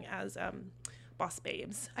onboarding as boss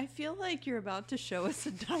babes. I feel like you're about to show us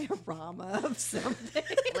a diorama of something.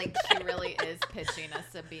 Like she really is pitching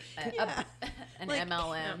us an Like,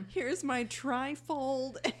 MLM. Here's my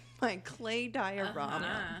trifold and my clay diorama.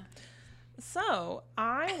 Uh-huh. So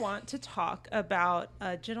I want to talk about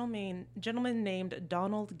a gentleman named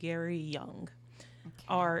Donald Gary Young,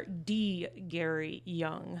 or D. Gary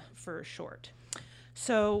Young for short.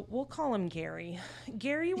 So we'll call him Gary.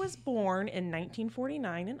 Gary was born in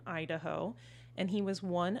 1949 in Idaho, and he was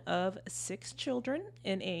one of 6 children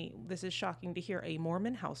in this is shocking to hear, a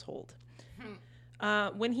Mormon household.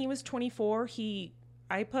 When he was 24, he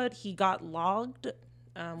got logged,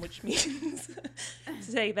 which means to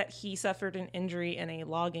say that he suffered an injury in a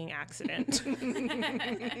logging accident.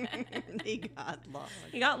 He got logged.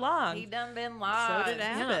 He got logged. He done been So lost. did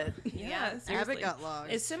Abbott. Yeah, seriously. Abbott got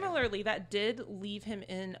logged. Similarly, that did leave him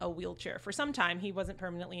in a wheelchair for some time. He wasn't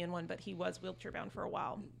permanently in one, but he was wheelchair bound for a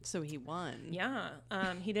while. So he won. Yeah,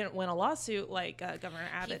 he didn't win a lawsuit like Governor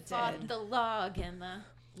He Abbott fought did. the log and the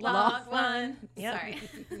Log log won. won. Yeah. Sorry.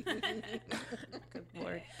 Good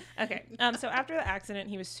Lord. Okay. So after the accident,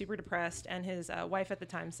 he was super depressed, and his wife at the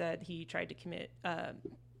time said he tried to commit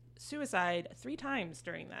suicide 3 times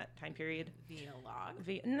during that time period. Via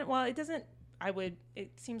log. Well, it doesn't.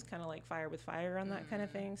 It seems kind of like fire with fire on that kind of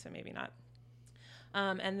thing, so maybe not.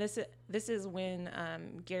 And this is when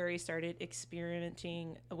Gary started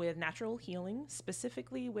experimenting with natural healing,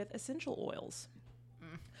 specifically with essential oils.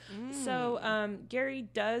 So Gary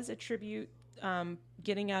does attribute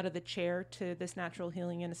getting out of the chair to this natural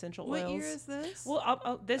healing and essential What oils. year is this?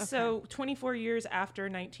 Well, so 24 years after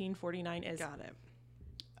 1949 is Got it.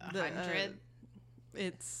 100.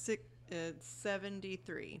 It's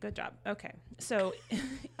 73. good job. Okay, so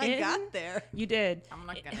I got there. You did. I'm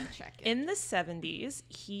not gonna check it. In the 70s,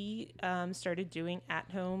 he started doing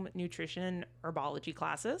at-home nutrition and herbology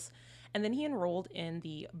classes, and then he enrolled in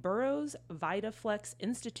the Burroughs VitaFlex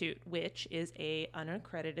Institute, which is a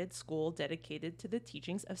unaccredited school dedicated to the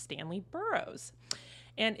teachings of Stanley Burroughs.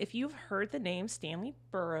 And if you've heard the name Stanley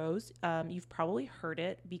Burroughs, you've probably heard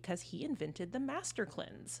it because he invented the Master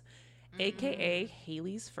Cleanse, aka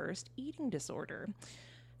Haley's first eating disorder.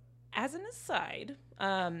 As an aside,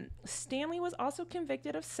 Stanley was also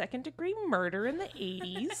convicted of second-degree murder in the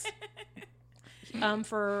 80s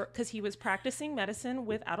because he was practicing medicine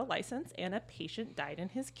without a license and a patient died in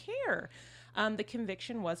his care. The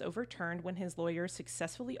conviction was overturned when his lawyer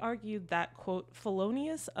successfully argued that, quote,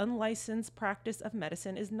 felonious, unlicensed practice of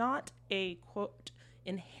medicine is not a, quote,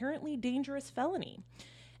 inherently dangerous felony.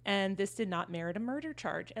 And this did not merit a murder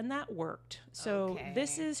charge, and that worked. So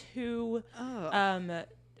this is who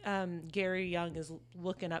Gary Young is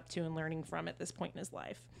looking up to and learning from at this point in his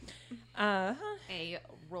life. A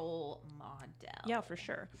role model. Yeah, for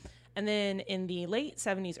sure. And then in the late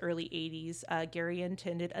 70s, early 80s, Gary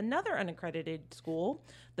attended another unaccredited school,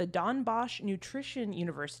 the Don Bosch Nutrition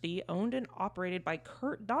University, owned and operated by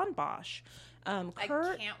Kurt Don Bosch. I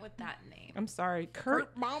can't with that name. I'm sorry, Kurt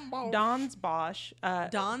Don's Bosch.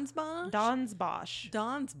 Don's boss? Don's Bosch.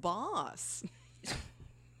 Don's boss.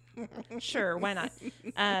 Sure, why not?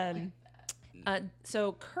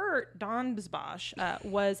 So Kurt Donsbosch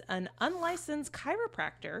was an unlicensed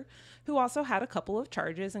chiropractor who also had a couple of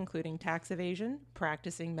charges, including tax evasion,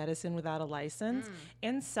 practicing medicine without a license,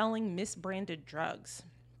 and selling misbranded drugs.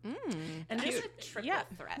 And That's this, a triple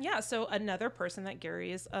threat. yeah. So another person that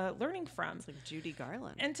Gary is learning from. It's like Judy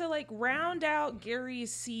Garland. And to like round out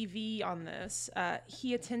Gary's CV on this,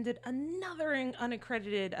 he attended another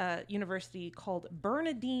unaccredited university called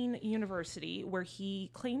Bernardine University, where he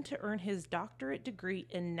claimed to earn his doctorate degree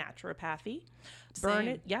in naturopathy.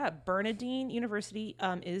 Bernardine University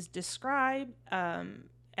is described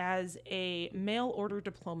as a mail order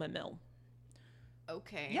diploma mill.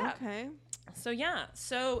 Okay. Yeah. Okay.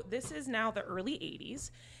 So this is now the early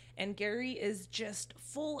 80s, and Gary is just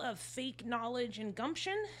full of fake knowledge and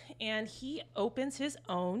gumption, and he opens his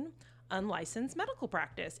own unlicensed medical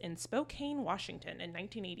practice in Spokane, Washington in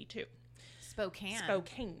 1982. Spoken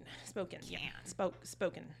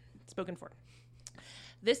For.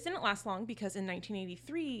 This didn't last long because in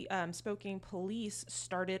 1983, Spokane police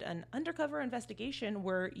started an undercover investigation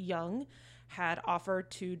where Young had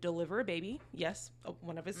offered to deliver a baby. Yes,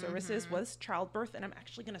 one of his services was childbirth, and I'm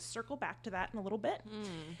actually going to circle back to that in a little bit.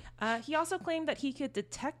 He also claimed that he could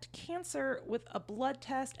detect cancer with a blood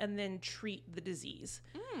test and then treat the disease.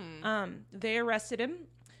 They arrested him,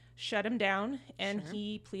 shut him down, and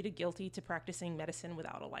he pleaded guilty to practicing medicine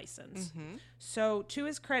without a license. So to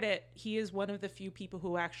his credit, he is one of the few people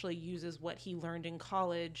who actually uses what he learned in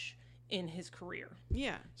college in his career.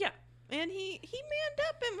 Yeah. Yeah. And he manned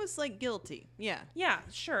up and was like guilty. Yeah. Yeah,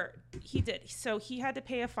 sure. He did. So he had to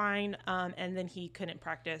pay a fine, and then he couldn't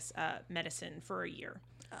practice medicine for a year.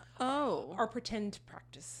 Or pretend to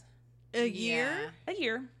practice. A year? A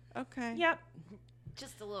year. Okay. Yep.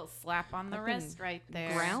 Just a little slap on the I've been wrist right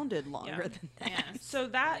there. Grounded longer than that. Yeah. So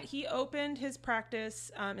that he opened his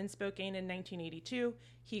practice in Spokane in 1982.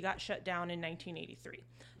 He got shut down in 1983.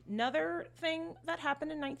 Another thing that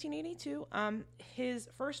happened in 1982, his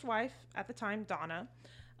first wife at the time, Donna,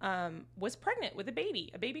 was pregnant with a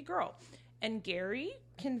baby girl. And Gary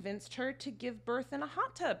convinced her to give birth in a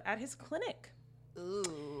hot tub at his clinic.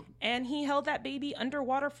 Ooh. And he held that baby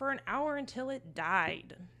underwater for an hour until it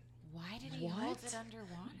died. Why did he hold it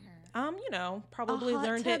underwater? Probably hot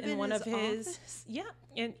learned tub it in in one his of his, office?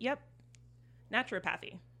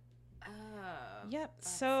 naturopathy. Oh. Yep.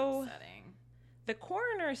 That's So upsetting. the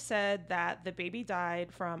coroner said that the baby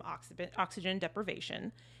died from oxygen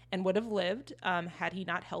deprivation and would have lived had he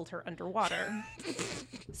not held her underwater.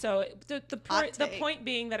 So the point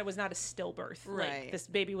being that it was not a stillbirth. Right. Like, this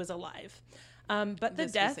baby was alive. But the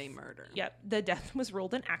This death was a murder. Yep. The death was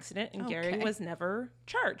ruled an accident, and Gary Okay. was never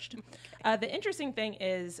charged. The interesting thing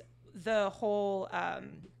is the whole.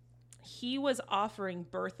 He was offering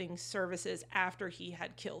birthing services after he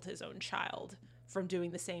had killed his own child from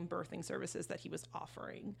doing the same birthing services that he was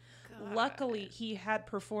offering. Luckily, he had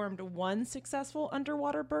performed one successful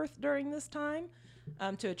underwater birth during this time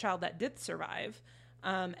to a child that did survive,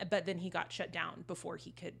 but then he got shut down before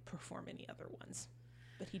he could perform any other ones.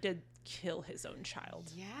 but he did kill his own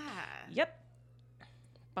child. Yeah. Yep.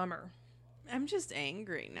 Bummer. I'm just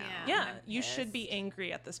angry now. Yeah, I'm you should be pissed.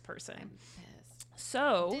 angry at this person. I'm pissed.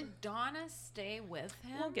 So Did Donna stay with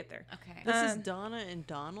him? we'll get there. Okay. This is Donna and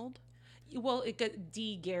Donald. Well, it got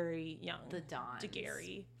D. Gary Young. The Dons. De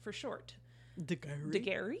Gary for short. The Gary. De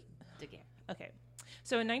Gary? Again. Okay.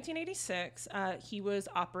 So in 1986, he was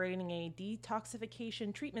operating a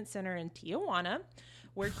detoxification treatment center in Tijuana,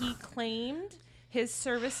 where he claimed his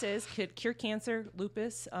services could cure cancer,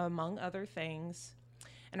 lupus, among other things.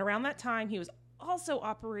 And around that time, he was also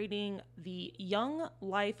operating the Young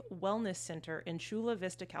Life Wellness Center in Chula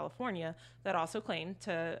Vista, California, that also claimed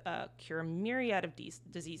to cure a myriad of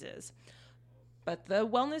diseases. But the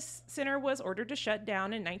wellness center was ordered to shut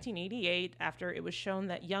down in 1988 after it was shown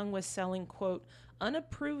that Young was selling, quote,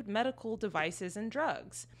 unapproved medical devices and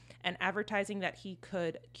drugs and advertising that he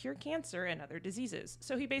could cure cancer and other diseases.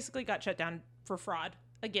 So he basically got shut down for fraud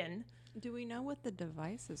again. Do we know what the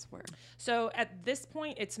devices were? So at this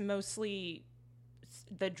point, it's mostly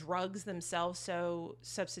the drugs themselves. So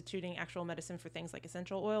substituting actual medicine for things like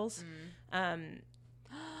essential oils.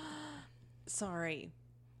 Sorry.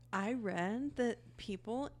 I read that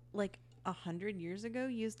people like 100 years ago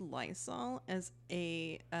used Lysol as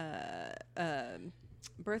a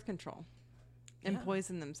birth control and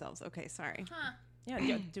poisoned themselves. Okay, sorry. Huh.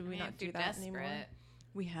 Yeah, do we I mean, not if do you're that anymore? desperate.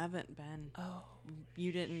 We haven't been. Oh,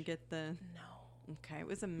 You didn't get the. no. Okay, it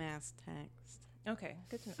was a mass text. Okay,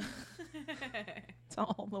 good to know. To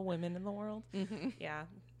all the women in the world. Yeah,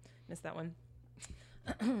 missed that one.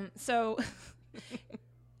 So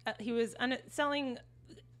he was selling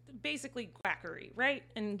basically quackery, right?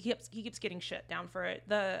 And he keeps getting shut down for it.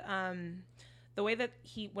 The way that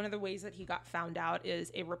one of the ways that he got found out is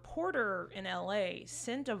a reporter in LA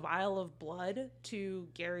sent a vial of blood to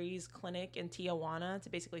Gary's clinic in Tijuana to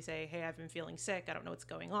basically say, hey, I've been feeling sick. I don't know what's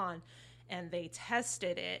going on. And they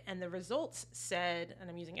tested it, and the results said, and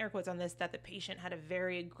I'm using air quotes on this, that the patient had a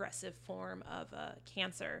very aggressive form of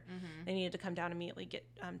cancer. They needed to come down immediately, get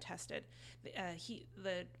tested.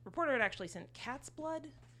 The reporter had actually sent cat's blood.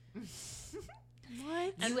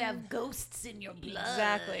 What? You have ghosts in your blood.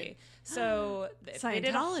 Exactly. So they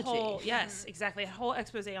did a Scientology. whole, yes, exactly, a whole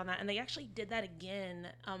expose on that, and they actually did that again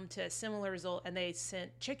to a similar result, and they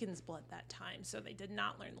sent chicken's blood that time. So they did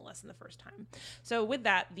not learn the lesson the first time. So with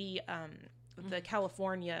that, the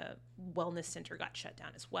California Wellness Center got shut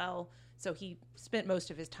down as well. So he spent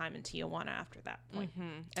most of his time in Tijuana after that point,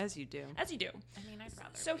 As you do. as you do. I mean, I'd rather.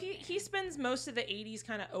 So he spends most of the 80s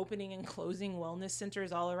kind of opening and closing wellness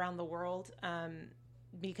centers all around the world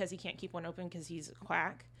because he can't keep one open because he's a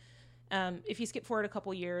quack. If you skip forward a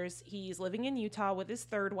couple years, he's living in Utah with his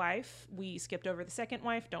third wife. We skipped over the second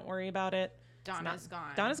wife. Don't worry about it. Donna's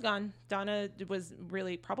gone. Donna's gone. Donna was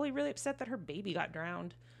probably really upset that her baby got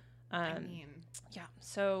drowned. I mean, Yeah.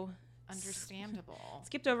 So understandable.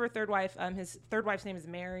 skipped over third wife. His third wife's name is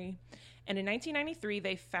Mary. And in 1993,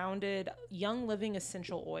 they founded Young Living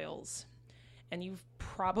Essential Oils. And you've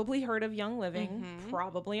probably heard of Young Living,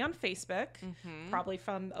 probably on Facebook, probably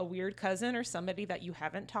from a weird cousin or somebody that you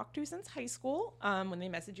haven't talked to since high school when they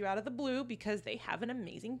message you out of the blue because they have an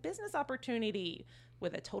amazing business opportunity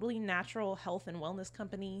with a totally natural health and wellness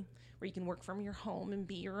company where you can work from your home and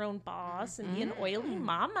be your own boss and be an oily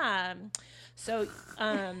mama. So,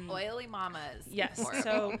 Oily mamas. yes. Horrible.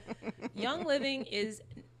 So, Young Living is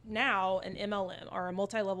now an MLM or a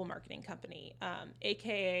multi-level marketing company,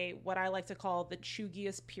 aka what I like to call the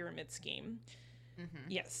chuggiest pyramid scheme.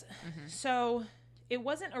 Yes. So it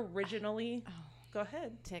wasn't originally. Go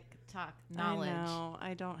ahead. TikTok knowledge. I know.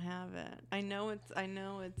 I don't have it. I know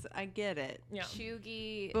it's. I get it. Yeah.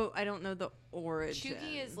 Chugi. But I don't know the origin.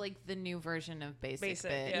 Chugi is like the new version of Basic,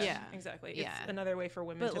 Basic. Bitch. Yeah. Exactly. Yeah. It's another way for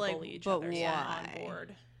women But, to like, bully each but other. why? On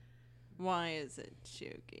board. Why is it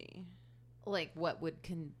Chugi? Like what would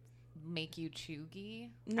make you Chugi?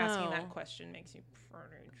 No. Asking that question makes you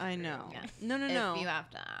furniture. I know. Yeah. No. If you have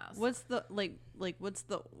to ask. What's the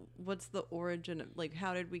what's the origin of like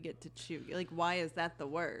how did we get to Chugi? Like why is that the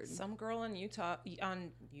word? Some girl in Utah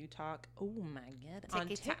on oh my god, on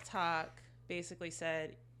TikTok. TikTok basically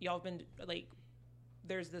said y'all have been like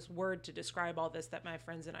there's this word to describe all this that my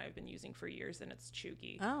friends and I have been using for years and it's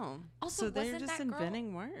chuggy. Oh. Also, so they're wasn't just that girl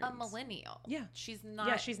inventing words. a millennial? Yeah. She's not.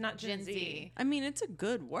 Yeah, she's not Gen Z. I mean, it's a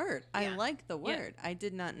good word. I Yeah. like the Yeah. word. I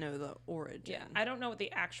did not know the origin. Yeah, I don't know what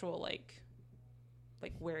the actual like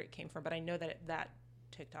where it came from, but I know that that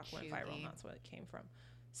TikTok went viral Chuggy. and that's what it came from.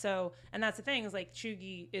 So, and that's the thing is like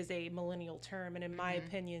chuggy is a millennial term, and in my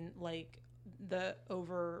opinion, like the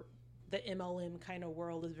MLM kind of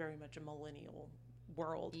world is very much a millennial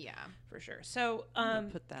world. Yeah. For sure. So, I'm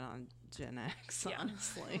gonna put that on Gen X, yeah.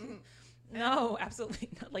 honestly. no, absolutely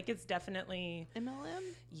not. Like, it's definitely, MLM?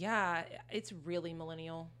 yeah, it's really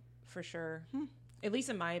millennial for sure. At least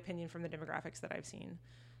in my opinion, from the demographics that I've seen.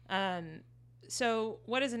 So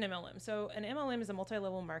what is an MLM? So an MLM is a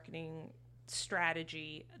multi-level marketing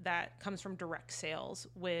strategy that comes from direct sales,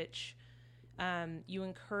 which you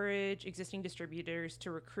encourage existing distributors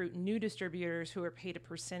to recruit new distributors who are paid a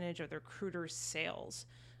percentage of the recruiter's sales.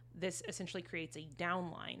 This essentially creates a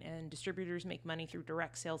downline, and distributors make money through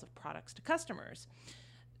direct sales of products to customers.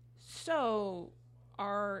 So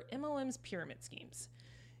are MLMs pyramid schemes?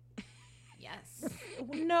 Yes.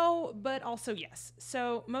 No, but also yes.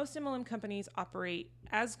 So most MLM companies operate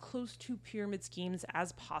as close to pyramid schemes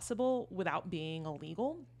as possible without being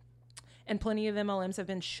illegal. And plenty of MLMs have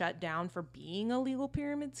been shut down for being illegal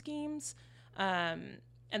pyramid schemes. And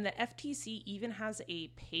the FTC even has a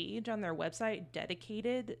page on their website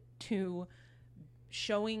dedicated to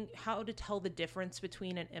showing how to tell the difference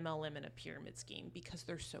between an MLM and a pyramid scheme because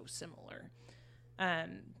they're so similar.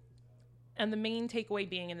 And the main takeaway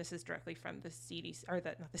being, and this is directly from the CDC, or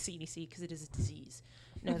not the CDC because it is a disease.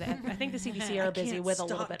 No, I think the CDC are busy with a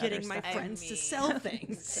little bit getting other my stuff. friends to sell things.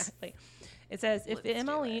 Exactly. It says if the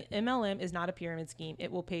MLM is not a pyramid scheme, it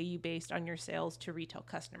will pay you based on your sales to retail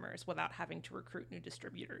customers without having to recruit new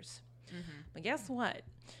distributors. But guess what?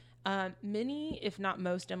 Many, if not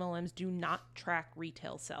most, MLMs do not track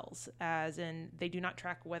retail sales, as in they do not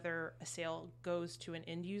track whether a sale goes to an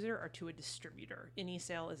end user or to a distributor. Any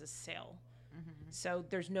sale is a sale. So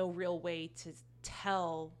there's no real way to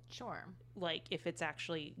tell Sure. like if it's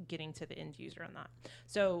actually getting to the end user or not.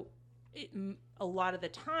 So a lot of the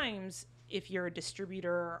times, if you're a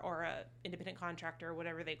distributor or a independent contractor or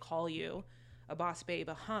whatever they call you, a boss babe,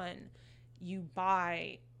 a hun, you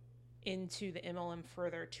buy into the MLM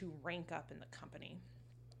further to rank up in the company.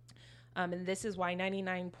 And this is why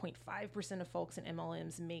 99.5% of folks in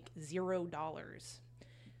MLMs make $0.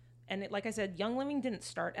 And like I said, Young Living didn't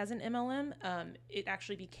start as an MLM. It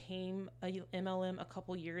actually became a MLM a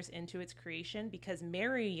couple years into its creation because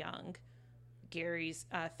Mary Young, Gary's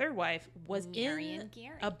third wife, was Mary in and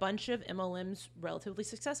Gary. a bunch of MLMs relatively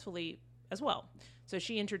successfully as well. So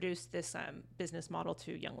she introduced this business model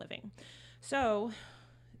to Young Living. So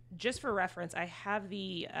just for reference, I have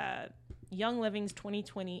the Young Living's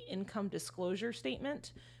 2020 income disclosure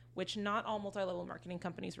statement, which not all multi-level marketing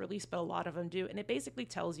companies release, but a lot of them do. And it basically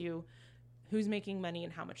tells you who's making money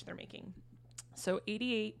and how much they're making. So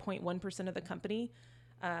 88.1% of the company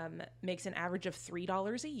makes an average of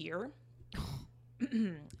 $3 a year.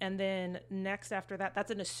 And then next after that,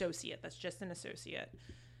 that's an associate. That's just an associate.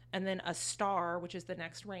 And then a star, which is the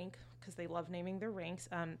next rank, because they love naming their ranks.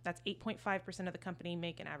 That's 8.5% of the company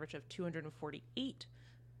make an average of $248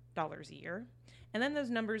 a year. And then those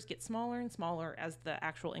numbers get smaller and smaller as the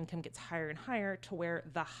actual income gets higher and higher to where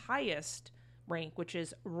the highest rank, which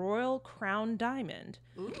is Royal Crown Diamond,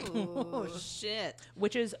 Oh, shit.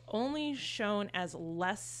 which is only shown as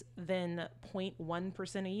less than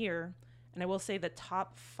 0.1% a year. And I will say the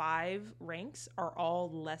top 5 ranks are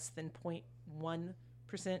all less than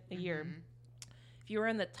 0.1% a year. If you are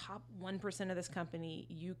in the top 1% of this company,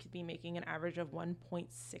 you could be making an average of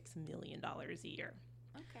 $1.6 million a year.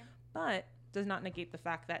 Okay. But does not negate the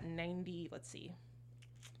fact that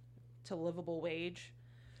to livable wage,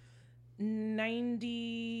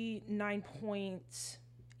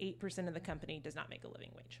 99.8% of the company does not make a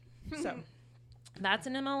living wage. So that's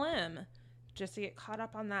an MLM, just to get caught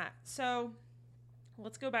up on that. So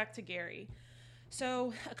let's go back to Gary.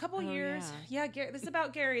 So a couple years, Gary, this is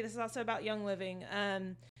about Gary. This is also about Young Living.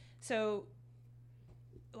 So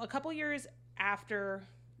a couple years after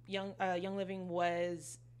Young Living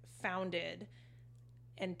was founded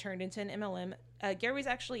and turned into an MLM, Gary was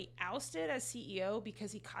actually ousted as CEO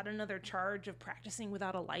because he caught another charge of practicing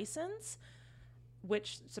without a license,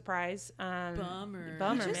 which, surprise, Bummer.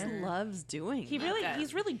 Bummer, He just man. loves doing He's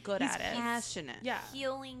it. really good He's at it. passionate. Yeah.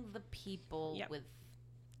 Healing the people Yep. with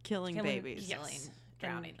Killing babies. Yes. Killing,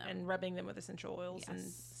 drowning them. And rubbing them with essential oils and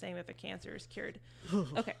Yes. saying that the cancer is cured.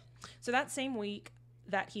 Okay. So that same week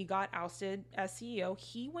that he got ousted as CEO,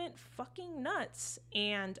 he went fucking nuts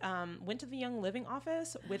and went to the Young Living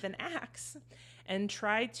office with an axe and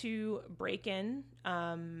tried to break in.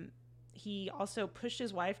 He also pushed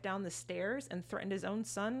his wife down the stairs and threatened his own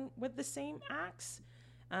son with the same axe.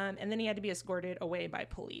 And then he had to be escorted away by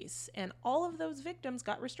police. And all of those victims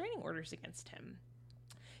got restraining orders against him.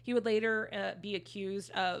 He would later be accused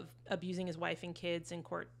of abusing his wife and kids in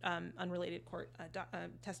court, unrelated court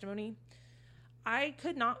testimony. I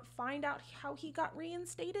could not find out how he got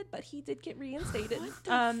reinstated, but he did get reinstated What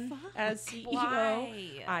the fuck? as CEO.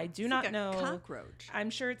 Why? I do It's not like a know. cockroach. I'm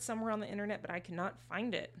sure it's somewhere on the internet, but I cannot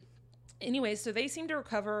find it. Anyway, so they seem to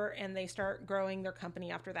recover and they start growing their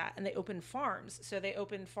company after that. And they open farms. So they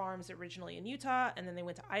opened farms originally in Utah, and then they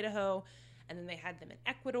went to Idaho, and then they had them in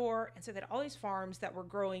Ecuador. And so they had all these farms that were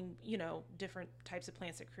growing, you know, different types of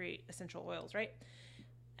plants that create essential oils, right?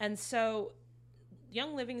 And so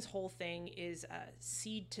Young Living's whole thing is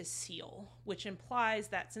seed to seal, which implies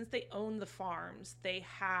that since they own the farms, they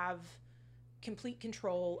have complete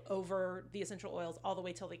control over the essential oils all the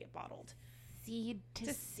way till they get bottled. Seed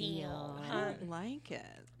to seal. I don't like it.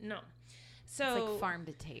 No. It's So like farm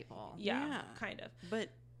to table. yeah, Yeah. kind of. But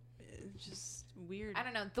it's just weird. I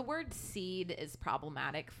don't know. The word seed is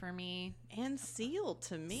problematic for me. And seal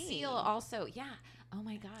to me. Seal also, yeah. Oh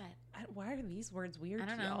my God. Why are these words weird? I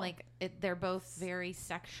don't to know. y'all? Like they're both very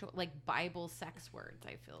sexual, like Bible sex words.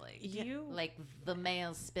 I feel like. Do you Like the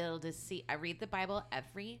male spilled his seed. I read the Bible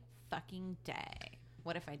every fucking day.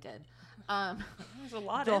 What if I did? There's a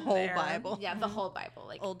lot the in whole there. Bible. Yeah, the whole Bible,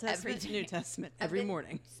 like Old every Testament, day. New Testament, I've every been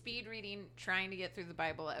morning. Speed reading, trying to get through the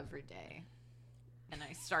Bible every day, and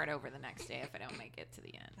I start over the next day if I don't make it to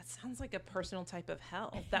the end. That sounds like a personal type of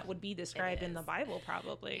hell that would be described in the is. Bible,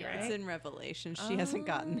 probably, Yeah. right? It's in Revelation. She hasn't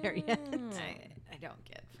gotten there yet. I don't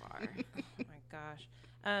get far. Oh my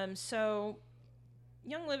gosh. So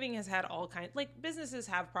Young Living has had all kinds, like businesses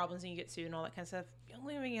have problems and you get sued and all that kind of stuff. Young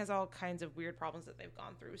Living has all kinds of weird problems that they've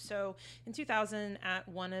gone through. So in 2000, at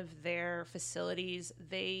one of their facilities,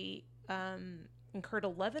 they incurred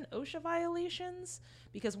 11 OSHA violations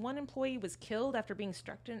because one employee was killed after being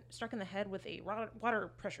struck in the head with a water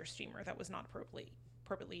pressure streamer that was not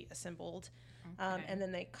appropriately assembled. Okay. And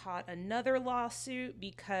then they caught another lawsuit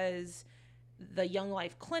because the Young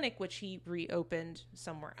Life Clinic, which he reopened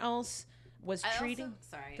somewhere else, was treating.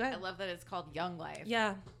 Sorry, Go ahead. I love that it's called Young Life.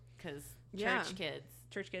 Yeah, because Yeah. church kids,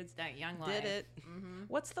 church kids. that Young Life Did it. Mm-hmm.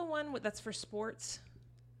 What's the one that's for sports?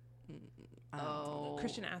 Oh,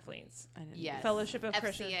 Christian athletes. I didn't yes. Fellowship of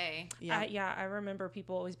Christian. FCA. Yeah. I remember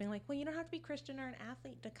people always being like, well, you don't have to be Christian or an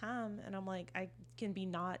athlete to come. And I'm like, I can be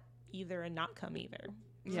not either and not come either.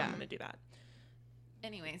 So Yeah. I'm going to do that.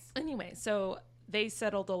 Anyways, Anyway, so they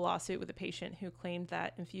settled a lawsuit with a patient who claimed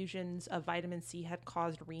that infusions of vitamin C had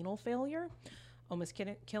caused renal failure, almost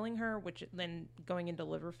killing her, which then going into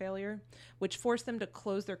liver failure, which forced them to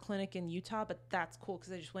close their clinic in Utah. But that's cool because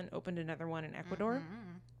they just went and opened another one in Ecuador.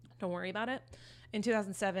 Don't worry about it. In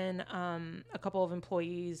 2007, a couple of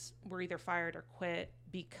employees were either fired or quit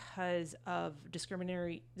because of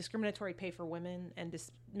discriminatory pay for women and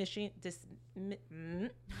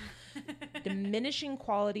diminishing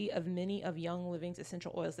quality of many of Young Living's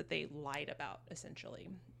essential oils that they lied about, essentially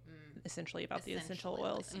about the essential Essentially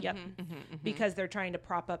oils. lied. Yep. Because they're trying to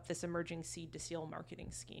prop up this emerging seed to seal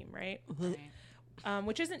marketing scheme, right? right.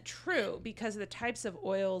 Which isn't true because the types of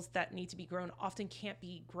oils that need to be grown often can't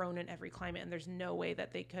be grown in every climate, and there's no way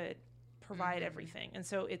that they could provide everything. And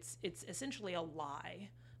so it's essentially a lie.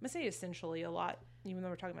 I'm gonna say essentially a lot, even though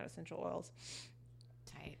we're talking about essential oils.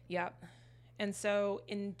 Tight. Yep. And so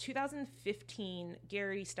in 2015,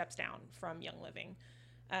 Gary steps down from Young Living,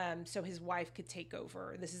 so his wife could take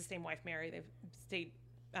over. This is the same wife, Mary. They've stayed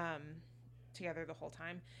together the whole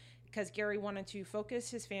time because Gary wanted to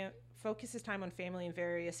focus his time on family and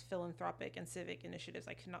various philanthropic and civic initiatives.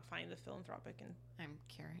 I could not find the philanthropic and I'm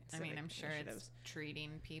curious. I Civic mean, I'm sure initiatives. it's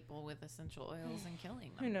treating people with essential oils and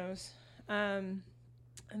killing them. who knows. And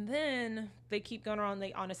then they keep going around.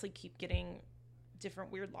 They honestly keep getting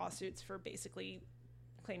different weird lawsuits for basically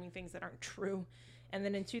claiming things that aren't true. And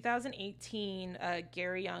then in 2018,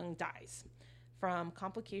 Gary Young dies from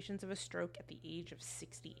complications of a stroke at the age of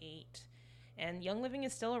 68. And Young Living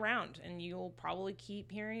is still around, and you'll probably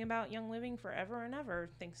keep hearing about Young Living forever and ever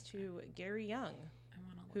thanks to Gary Young, I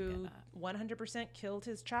want to look who it up. 100% killed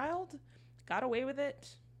his child, got away with it.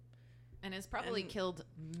 And has probably And- killed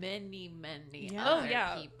many Yeah. other Oh,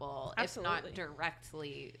 yeah. people, Absolutely. if not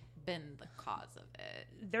directly been the cause of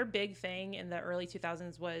it. Their big thing in the early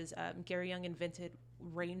 2000s was Gary Young invented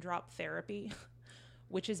raindrop therapy,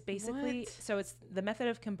 which is basically What? so it's the method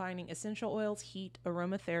of combining essential oils, heat,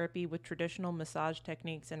 aromatherapy with traditional massage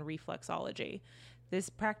techniques and reflexology. This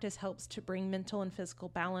practice helps to bring mental and physical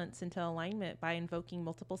balance into alignment by invoking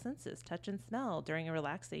multiple senses, touch and smell, during a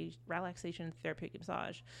relaxation therapeutic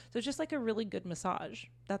massage. So it's just like a really good massage.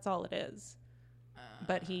 That's all it is.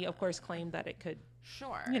 But he, of course, claimed that it could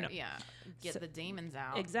Sure. You know. Yeah. Get So- the demons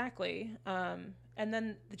out. Exactly. And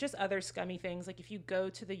then just other scummy things. Like if you go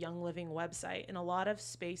to the Young Living website, in a lot of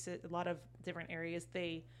spaces, a lot of different areas,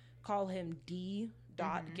 they call him D.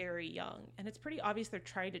 Gary Young, and it's pretty obvious they're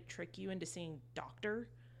trying to trick you into seeing doctor,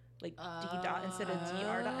 like D dot instead of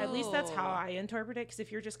DR dot. At least that's how I interpret it. Because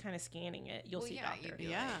if you're just kind of scanning it, you'll see doctor.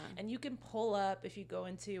 Yeah. And you can pull up, if you go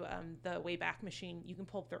into the Wayback Machine, you can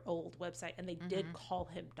pull up their old website, and they did call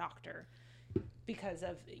him doctor because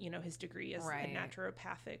of, his degree as Right. a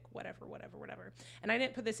naturopathic, whatever. And I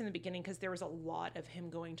didn't put this in the beginning because there was a lot of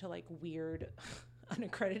him going to like weird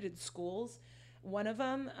unaccredited schools. One of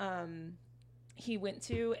them he went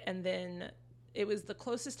to, and then it was the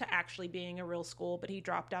closest to actually being a real school, but he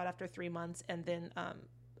dropped out after 3 months, and then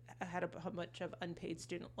had a bunch of unpaid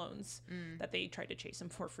student loans that they tried to chase him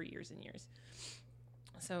for years and years.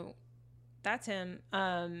 So that's him.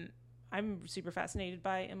 I'm super fascinaid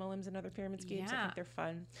by MLMs and other pyramid schemes. I Yeah. think they're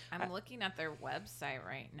fun. I'm looking at their website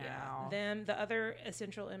right now. Then the other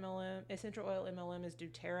essential oil MLM is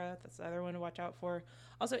doTERRA. That's the other one to watch out for.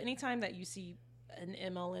 Also, anytime that you see an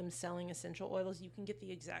MLM selling essential oils, you can get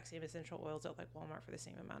the exact same essential oils at like Walmart for the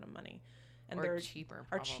same amount of money, and Or they're cheaper,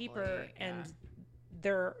 cheaper, probably, and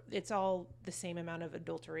yeah. it's all the same amount of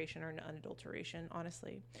adulteration or unadulteration.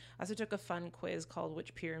 Honestly, I also took a fun quiz called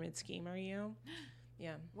 "Which pyramid scheme are you?"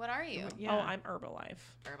 Yeah. What are you? Yeah. Oh, I'm Herbalife.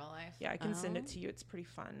 Herbalife? Yeah, I can send it to you. It's pretty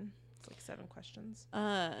fun. It's like 7 questions.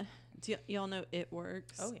 Do y'all know It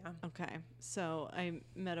Works? Oh yeah. Okay. So I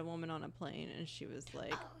met a woman on a plane, and she was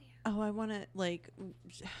like, oh, I want to, like,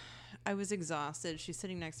 I was exhausted. She's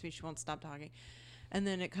sitting next to me. She won't stop talking. And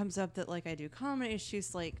then it comes up that, like, I do comedy.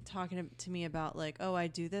 She's, like, talking to me about, like, oh, I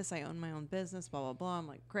do this. I own my own business, blah, blah, blah. I'm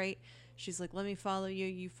like, great. She's like, let me follow you.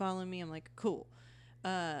 You follow me. I'm like, cool.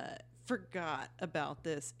 Forgot about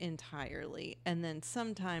this entirely. And then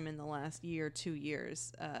sometime in the last year, 2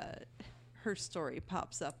 years, her story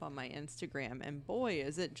pops up on my Instagram, and boy,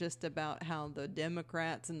 is it just about how the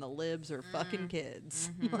Democrats and the libs are fucking kids.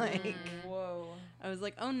 Like, Whoa. I was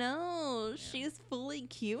like, oh no, she's fully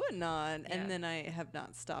QAnon. Yeah. And then I have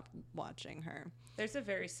not stopped watching her. There's a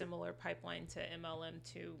very similar pipeline to MLM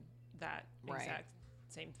to that Right. exact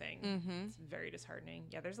same thing. Mm-hmm. It's very disheartening.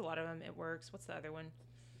 Yeah, there's a lot of them. It works. What's the other one?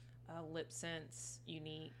 Lip Sense,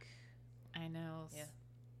 Unique. I know. Yeah.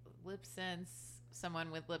 Lip Sense.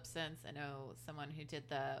 Someone with Lip Sense. I know someone who did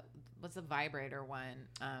what's the vibrator one?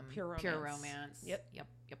 Pure Pure Romance. Romance. Yep. Yep.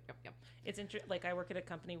 It's like I work at a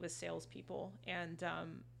company with salespeople, and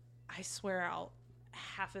I swear out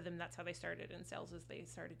half of them, that's how they started in sales, is they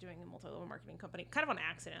started doing a multi-level marketing company kind of on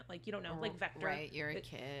accident. Like, you don't know, like Vector. Right, you're a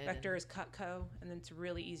kid. Vector is Cutco, and then it's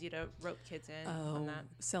really easy to rope kids in on that.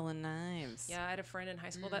 Selling knives. Yeah, I had a friend in high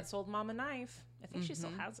school that sold mom a knife. I think she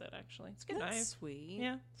still has it, actually. It's a good That's knife. sweet.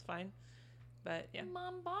 Yeah, it's fine. But yeah.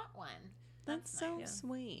 Mom bought one. That's so nice.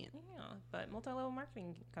 sweet. Yeah, but multi-level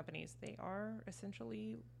marketing companies, they are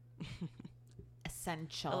essentially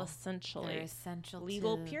Essential. essentially They're essential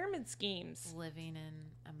legal to pyramid schemes. living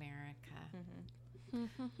in America. Mm-hmm.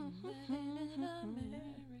 Living in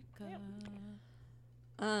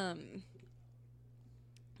America.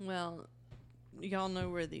 Well, y'all know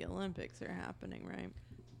where the Olympics are happening, right?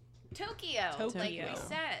 Tokyo, like Tokyo. we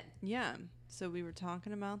said. Yeah. So we were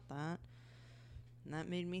talking about that. And that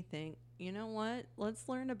made me think, you know what? Let's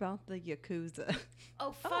learn about the Yakuza.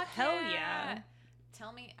 Oh, fuck hell yeah.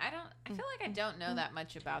 Tell me, I feel like I don't know that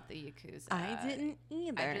much about the Yakuza. I didn't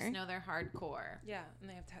either. I just know they're hardcore. Yeah, and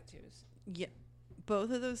they have tattoos. Yeah.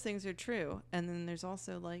 Both of those things are true. And then there's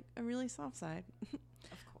also like a really soft side. Of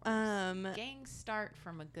course. Um, Gangs start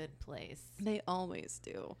from a good place. They always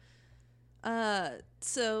do.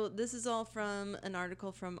 So this is all from an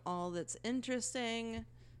article from All That's Interesting.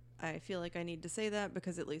 I feel like I need to say that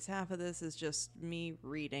because at least half of this is just me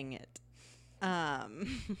reading it.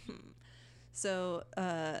 So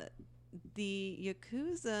the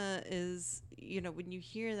Yakuza is, you know, when you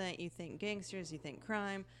hear that, you think gangsters, you think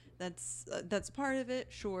crime. That's part of it,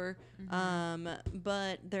 sure.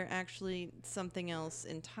 But they're actually something else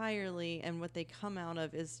entirely, and what they come out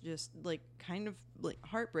of is just like kind of like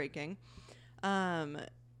heartbreaking.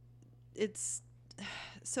 It's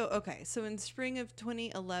so okay. So in spring of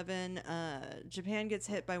 2011, Japan gets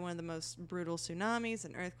hit by one of the most brutal tsunamis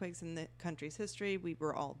and earthquakes in the country's history. We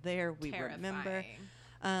were all there. We remember.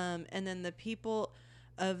 Terrifying. And then the people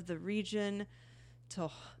of the region,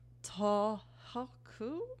 Tohoku,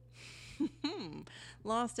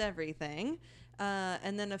 lost everything.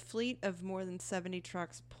 And then a fleet of more than 70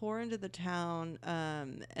 trucks pour into the town,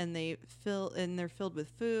 and they're filled with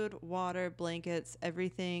food, water, blankets,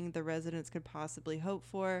 everything the residents could possibly hope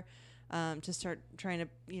for, to start trying to,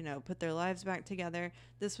 you know, put their lives back together.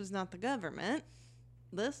 This was not the government.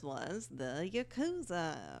 This was the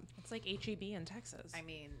Yakuza. It's like HEB in Texas. I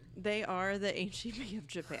mean, They are the HEB of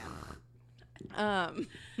Japan. Do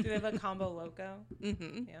they have a combo loco?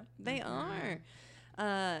 Mm-hmm. Yeah. They are.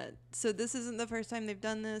 So this isn't the first time they've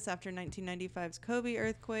done this. After 1995's Kobe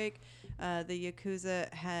earthquake, the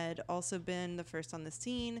Yakuza had also been the first on the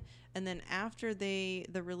scene. And then after the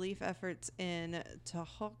relief efforts in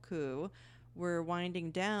Tohoku were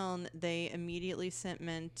winding down, they immediately sent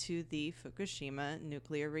men to the Fukushima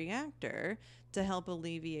nuclear reactor to help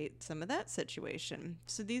alleviate some of that situation.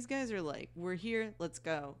 So these guys are like, we're here, let's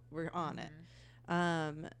go, we're on it.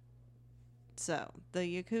 So, the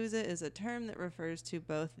Yakuza is a term that refers to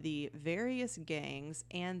both the various gangs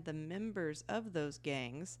and the members of those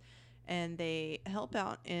gangs, and they help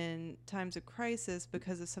out in times of crisis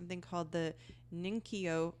because of something called the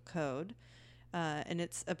Ninkyo Code, and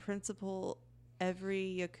it's a principle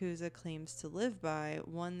every Yakuza claims to live by,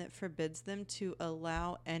 one that forbids them to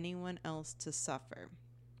allow anyone else to suffer.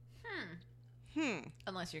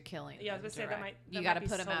 Unless you're killing Yeah, I them was gonna say direct. that You might got to be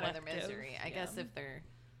put them out of their selective. misery. I guess if they're...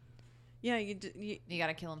 Yeah, You got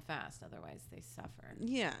to kill them fast, otherwise they suffer.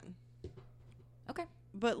 yeah. Okay.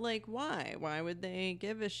 But, like, why? Why would they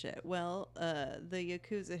give a shit? Well, the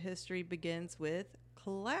Yakuza history begins with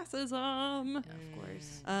classism. Of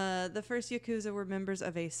course. The first Yakuza were members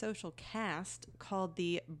of a social caste called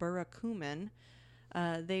the Burakumen.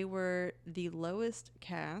 They were the lowest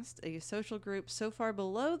caste, a social group so far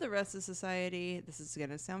below the rest of society. This is going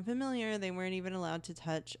to sound familiar. They weren't even allowed to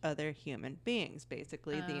touch other human beings,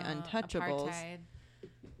 basically the untouchables. Apartheid.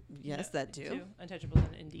 Yes, that too. Untouchables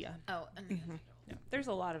in India. Oh, Yeah. There's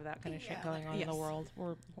a lot of that kind of shit going on in the Yes. world.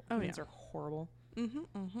 Where humans are horrible.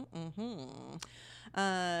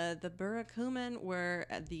 The Burakumen were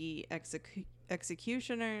the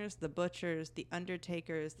executioners, the butchers, the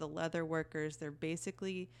undertakers, the leather workers. They're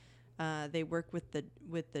basically they work with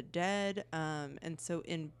the dead, and so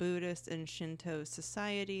in Buddhist and Shinto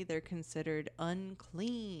society, they're considered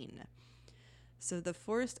unclean. So the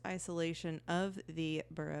forced isolation of the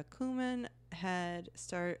Burakumen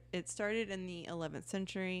started in the 11th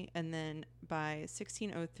century, and then by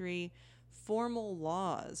 1603, formal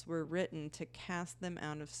laws were written to cast them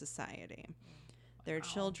out of society. Their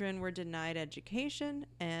children were denied education,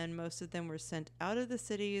 and most of them were sent out of the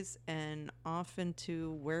cities and off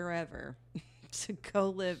into wherever to go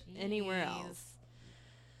live anywhere else.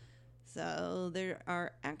 So there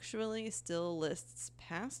are actually still lists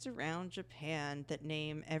passed around Japan that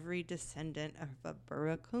name every descendant of a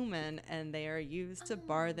Burakumen, and they are used to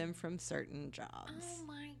bar them from certain jobs. oh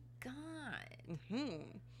my god.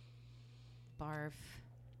 Hmm. Barf.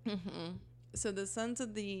 So the sons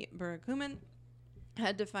of the Burakumen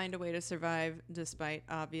had to find a way to survive despite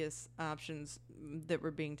obvious options that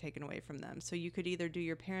were being taken away from them. So you could either do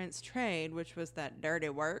your parents' trade, which was that dirty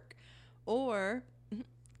work, or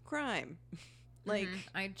crime. Like,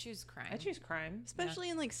 I'd choose crime. I choose crime. especially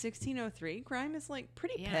in like 1603, crime is like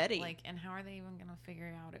pretty yeah, petty. Like, and how are they even gonna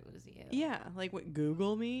figure out it was you? Yeah, like what,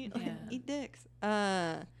 Google me? Like, Yeah. eat dicks.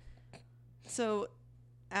 So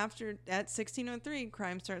at 1603,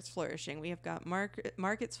 crime starts flourishing. We have got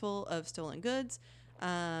markets full of stolen goods,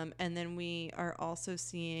 and then we are also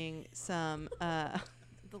seeing some.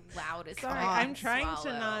 The loudest. Sorry, thing you I'm can trying to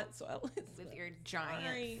swallow not swallow. with your giant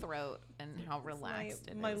Sorry. throat and how relaxed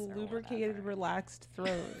it is. My or lubricated, whatever. relaxed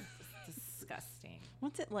throat. It's disgusting.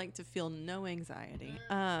 What's it like to feel no anxiety?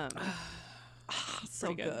 So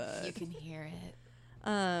Pretty good. good. You can hear it.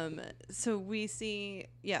 So we see,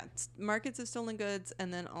 markets of stolen goods,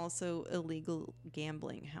 and then also illegal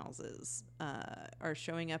gambling houses are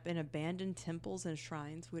showing up in abandoned temples and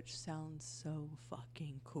shrines, which sounds so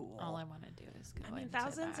fucking cool. All I want to do is go. I mean, into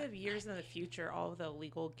thousands that. of years in the future, all of the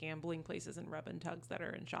illegal gambling places and rub and tugs that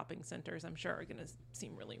are in shopping centers, I'm sure, are going to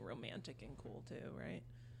seem really romantic and cool too, right?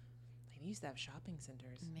 They used to have shopping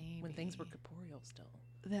centers when things were Maybe. corporeal still.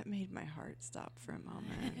 That made my heart stop for a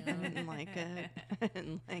moment. I didn't like it. I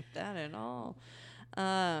didn't like that at all.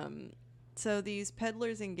 So these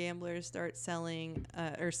peddlers and gamblers start selling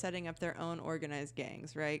or setting up their own organized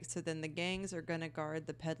gangs, right? So then the gangs are going to guard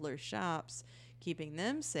the peddler shops, keeping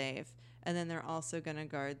them safe. And then they're also going to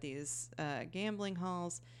guard these gambling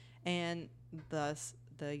halls and thus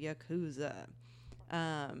the Yakuza.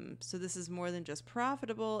 So this is more than just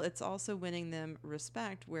profitable. It's also winning them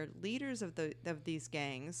respect, where leaders of these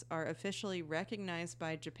gangs are officially recognized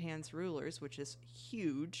by Japan's rulers, which is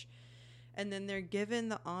huge. And then they're given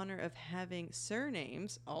the honor of having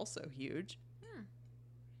surnames, also huge,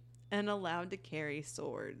 and allowed to carry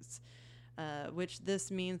swords, which this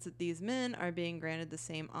means that these men are being granted the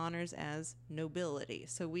same honors as nobility.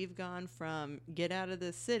 So we've gone from get out of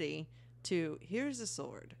this city to here's a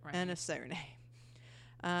sword and a surname.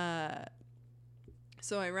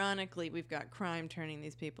 So ironically, we've got crime turning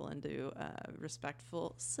these people into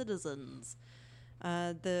respectful citizens.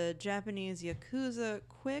 The Japanese Yakuza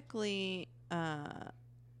quickly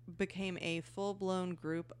became a full-blown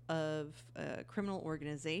group of criminal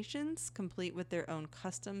organizations, complete with their own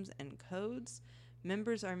customs and codes.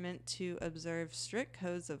 Members are meant to observe strict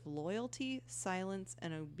codes of loyalty, silence,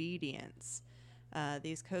 and obedience.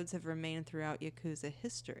 These codes have remained throughout Yakuza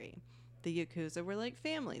history. The Yakuza were like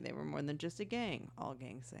family. They were more than just a gang. All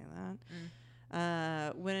gangs say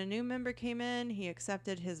that. When a new member came in, he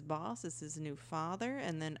accepted his boss as his new father,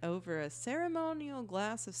 and then over a ceremonial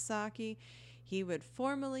glass of sake, he would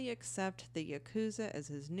formally accept the Yakuza as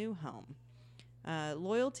his new home.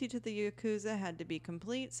 Loyalty to the Yakuza had to be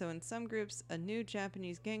complete, so in some groups, a new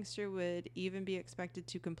Japanese gangster would even be expected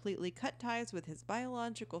to completely cut ties with his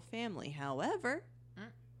biological family. However,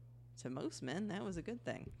 to most men, that was a good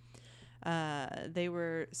thing. They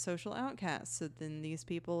were social outcasts, so then these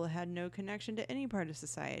people had no connection to any part of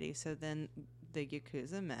society. So then the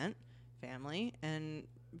Yakuza meant family and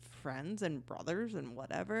friends and brothers and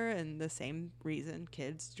whatever, and the same reason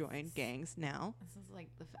kids join gangs now. This is like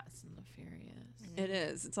the Fast and the Furious. It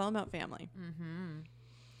is. It's all about family. Mm-hmm.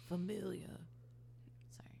 Familia.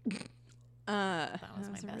 Sorry. That was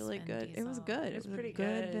my was best really Vin good. It was Diesel. good. It was a pretty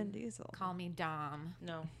good good. Vin Diesel. Call me Dom.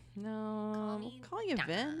 No. No, Call we'll me call you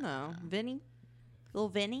Vin though. Dom. Vinny, little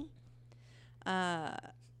Vinny. All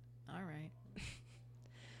right.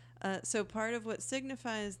 So part of what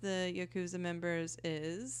signifies the Yakuza members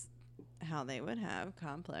is how they would have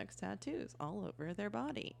complex tattoos all over their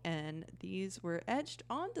body. And these were etched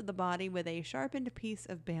onto the body with a sharpened piece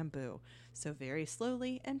of bamboo. So very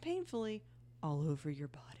slowly and painfully all over your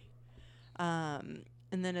body.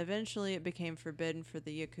 And then eventually it became forbidden for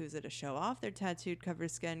the Yakuza to show off their tattooed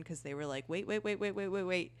covered skin because they were like, wait.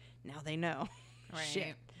 Now they know. Right.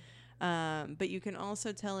 Shit. But you can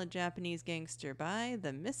also tell a Japanese gangster by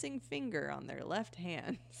the missing finger on their left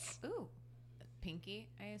hand. Ooh. Pinky,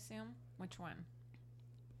 I assume. Which one?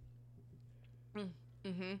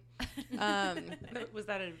 Was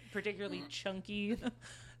that a particularly chunky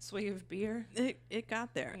swig of beer? It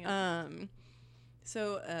got there. Yeah.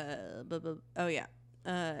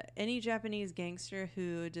 Any Japanese gangster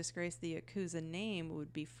who disgraced the Yakuza name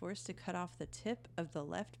would be forced to cut off the tip of the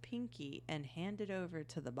left pinky and hand it over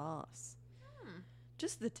to the boss.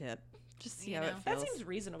 Just the tip. Just see You how know. it feels. That seems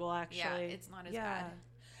reasonable, actually. Yeah, it's not as bad.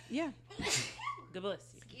 Yeah. God bless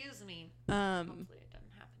you. Excuse me. Um, Hopefully it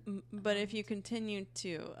doesn't happen. but if you continue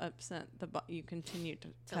to upset you continue to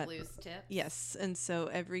To cut. lose tips? Yes, and so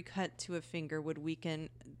every cut to a finger would weaken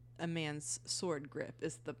a man's sword grip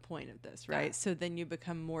is the point of this, right? Yeah. So then you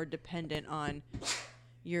become more dependent on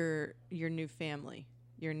your new family,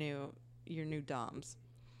 your new doms.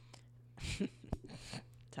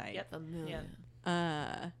 Tight. Yep. Familia.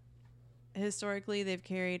 Yeah. Historically, they've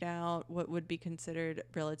carried out what would be considered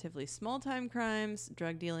relatively small-time crimes,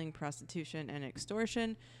 drug dealing, prostitution, and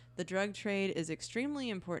extortion. The drug trade is extremely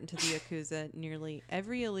important to the Yakuza. Nearly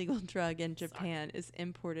every illegal drug in Japan is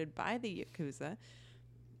imported by the Yakuza.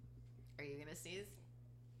 Are you going to sneeze?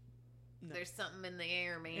 No. There's something in the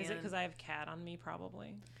air, man. Is it because I have cat on me?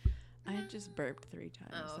 Probably. I just burped 3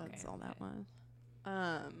 times. Oh, okay, That's all that okay.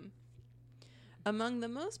 was. Among the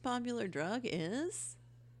most popular drug is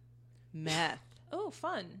meth. Oh,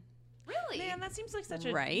 fun. Really? Man, that seems like such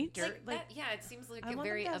a Right? dirt. Like that, yeah, it seems like I a want them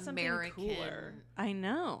very to have something American. cooler. I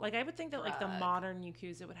know. Like I would think that like the Drug. modern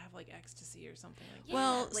Yakuza would have like ecstasy or something like Yeah,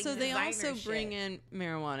 well, like so they also designer bring shit. in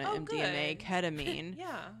marijuana, Oh, MDMA, good. ketamine. that.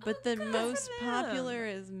 Yeah. But the good most for them. popular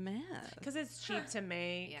is meth. Because it's cheap to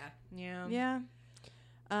make. Yeah. Yeah.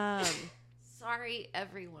 Yeah. Sorry,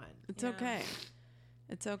 everyone. It's Yeah. okay.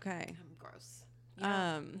 It's okay. I'm gross.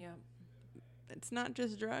 Yeah. Um, yeah. It's not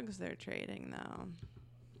just drugs they're trading, though.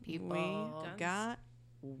 People. We Guns. got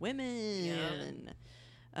women.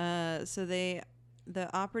 So the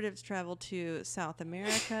operatives travel to South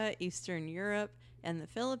America, Eastern Europe, and the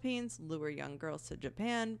Philippines, lure young girls to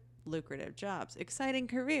Japan, lucrative jobs, exciting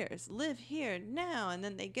careers, live here now, and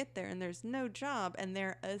then they get there and there's no job, and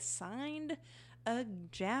they're assigned a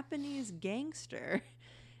Japanese gangster,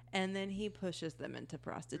 and then he pushes them into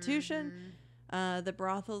prostitution. The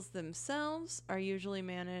brothels themselves are usually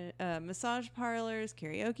massage parlors,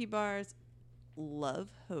 karaoke bars, love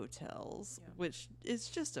hotels, which is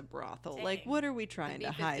just a brothel. Like, Dang. what are we trying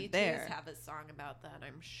to hide B-52s there? have a song about that,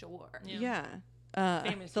 I'm sure. Yeah.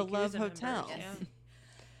 Famous The Love Yakuza members, Hotel. yeah.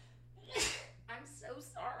 I'm so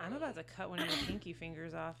sorry. I'm about to cut one of your pinky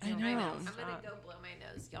fingers off. I You don't know. I know. have I'm to gonna stop. go blow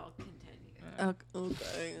my nose. Y'all continue.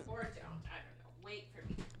 Okay. Or don't. I don't know. Wait for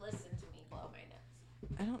me. Listen to me blow my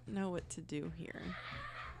nose. I don't know what to do here.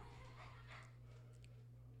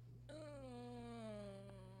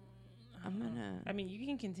 I'm gonna. I mean, you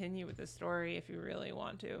can continue with the story if you really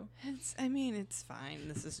want to. It's fine.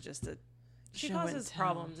 This is just a. She show and causes tell.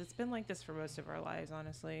 problems. It's been like this for most of our lives,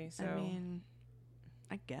 honestly. So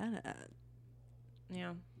I get it.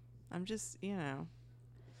 yeah. I'm just,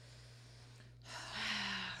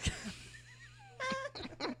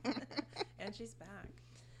 And she's back.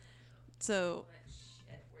 So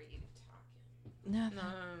Shit, were you talking? nothing.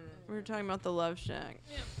 We were talking about the Love Shack.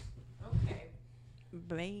 Okay.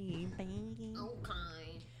 Baby.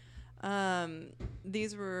 Okay.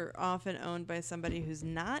 These were often owned by somebody who's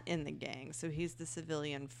not in the gang, so he's the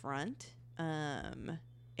civilian front.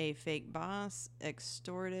 A fake boss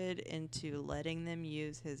extorted into letting them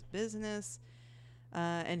use his business,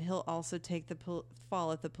 and he'll also take the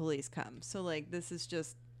fall if the police come. So, like, this is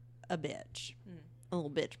just a bitch, a little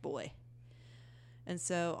bitch boy. And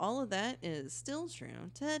so all of that is still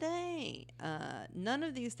true today. None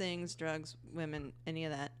of these things, drugs, women, any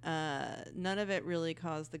of that, none of it really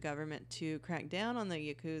caused the government to crack down on the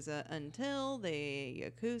Yakuza until the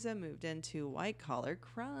Yakuza moved into white-collar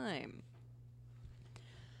crime.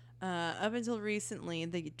 Up until recently,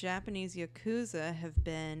 the Japanese Yakuza have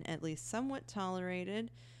been at least somewhat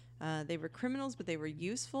tolerated. They were criminals, but they were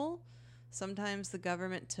useful. Sometimes the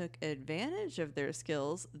government took advantage of their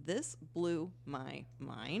skills. This blew my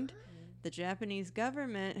mind. The Japanese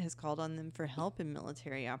government has called on them for help in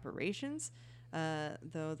military operations,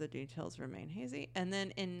 though the details remain hazy. And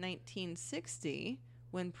then in 1960,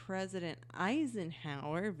 when President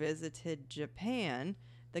Eisenhower visited Japan,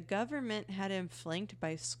 the government had him flanked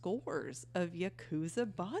by scores of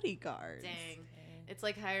Yakuza bodyguards. Dang. It's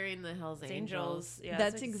like hiring the Hells Angels. Angels. Yeah,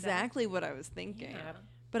 That's exactly what I was thinking. Yeah.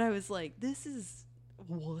 But I was like, this is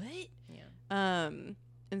what? Yeah.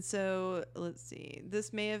 And so let's see.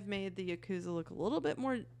 This may have made the Yakuza look a little bit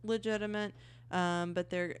more legitimate, but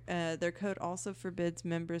their code also forbids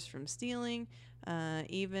members from stealing,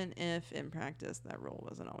 even if in practice that rule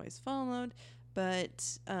wasn't always followed.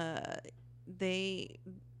 But they,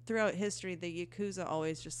 throughout history, the Yakuza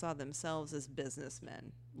always just saw themselves as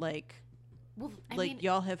businessmen. Like, Well,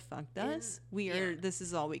 y'all have fucked us. yeah. This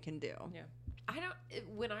is all we can do. Yeah.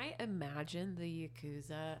 When I imagine the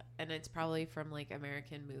Yakuza, and it's probably from like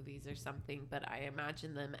American movies or something, but I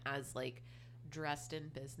imagine them as like dressed in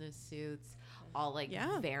business suits, all like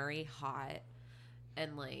very hot,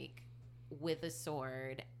 and like with a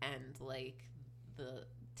sword, and like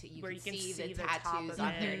you Where can see the top tattoos of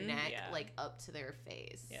on it. their neck, Yeah. like up to their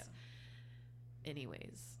face. Yeah.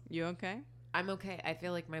 Anyways, You okay? I'm okay. I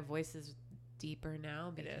feel like my voice is deeper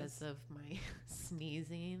now It because is. of my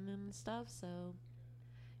sneezing and stuff. So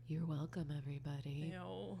you're welcome, everybody. Ew.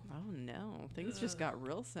 Oh no, things just got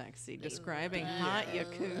real sexy. Describing hot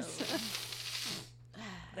Yakuza.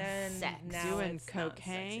 Then Sex. now Doing it's not sexy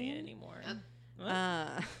cocaine? anymore.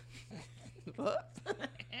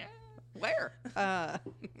 Where?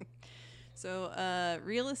 So,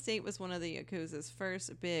 real estate was one of the Yakuza's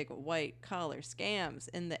first big white-collar scams.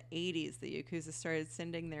 In the 80s, the Yakuza started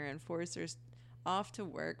sending their enforcers off to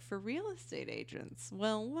work for real estate agents.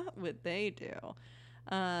 Well, what would they do?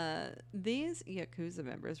 These Yakuza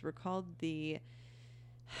members were called the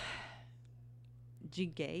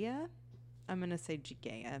Jigeya. I'm going to say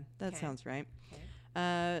Jigeya. That Okay. sounds right. Okay.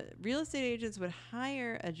 Real estate agents would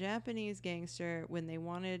hire a Japanese gangster when they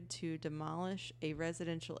wanted to demolish a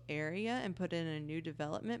residential area and put in a new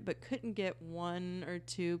development, but couldn't get one or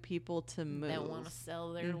two people to move. They want to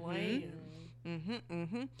sell their Mhm.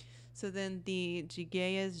 land. So then the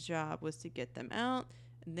Jigeya's job was to get them out.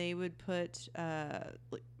 They would put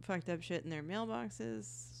like, fucked up shit in their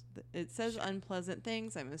mailboxes. It says unpleasant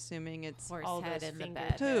things. I'm assuming it's Horse All head those in the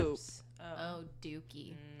bed. fingertips. Oh,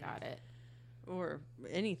 Dookie. Got it. or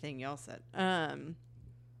anything y'all said.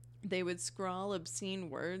 They would scrawl obscene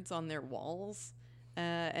words on their walls,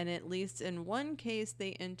 and at least in one case,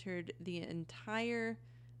 they entered the entire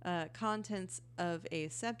contents of a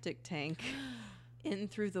septic tank in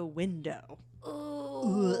through the window.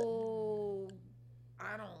 Oh,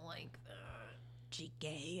 I don't like that.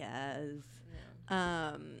 Gigayas.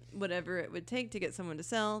 Whatever it would take to get someone to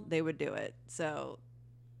sell, they would do it. So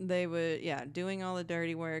they would, doing all the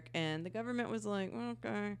dirty work, and the government was like,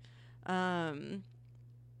 okay.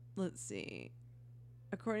 Let's see.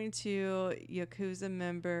 According to Yakuza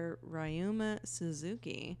member Ryuma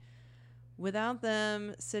Suzuki, without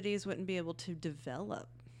them, cities wouldn't be able to develop.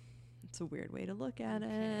 It's a weird way to look at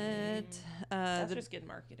it. That's just good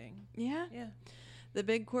marketing. Yeah. Yeah. The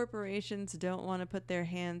big corporations don't want to put their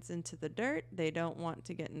hands into the dirt. They don't want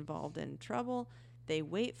to get involved in trouble. They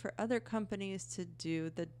wait for other companies to do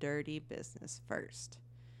the dirty business first.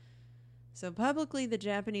 So publicly, the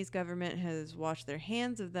Japanese government has washed their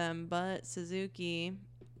hands of them, but Suzuki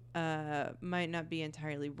might not be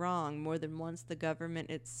entirely wrong. More than once, the government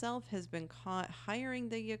itself has been caught hiring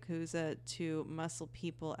the Yakuza to muscle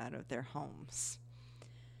people out of their homes.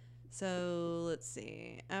 So let's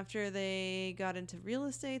see. After they got into real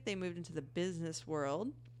estate, they moved into the business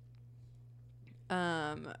world.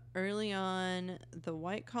 Early on, the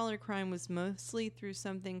white-collar crime was mostly through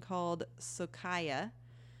something called Sokaya,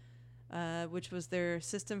 which was their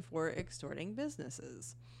system for extorting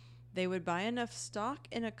businesses. They would buy enough stock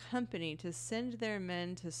in a company to send their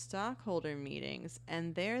men to stockholder meetings,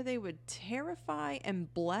 and there they would terrify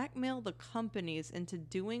and blackmail the companies into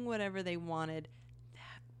doing whatever they wanted.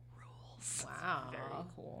 That rules. Wow. Very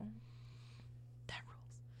cool. That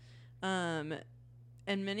rules.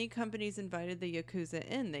 And many companies invited the Yakuza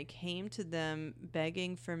in. They came to them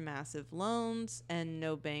begging for massive loans, and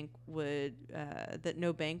no bank would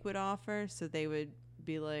offer. So they would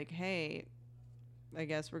be like, "Hey, I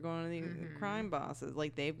guess we're going to the crime bosses.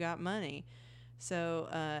 Like, they've got money." So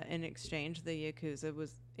in exchange, the Yakuza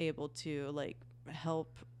was able to like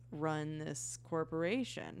help run this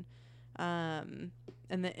corporation.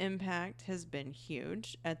 And the impact has been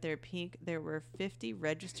huge. At their peak, there were 50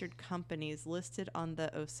 registered companies listed on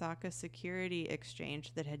the Osaka Security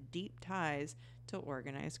Exchange that had deep ties to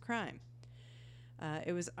organized crime.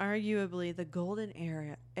 It was arguably the golden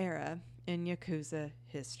era in Yakuza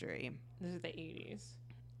history. This is the 80s.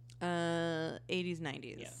 80s,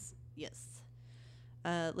 90s. Yeah. Yes.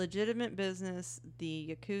 Legitimate business,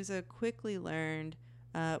 the Yakuza quickly learned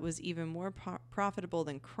was even more profitable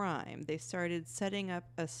than crime. They started setting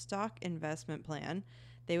up a stock investment plan.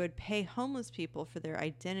 They would pay homeless people for their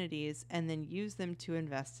identities and then use them to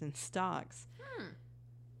invest in stocks.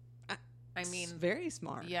 I mean, It's very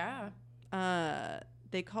smart. yeah.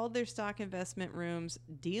 They called their stock investment rooms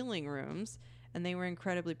dealing rooms, and they were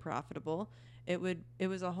incredibly profitable. It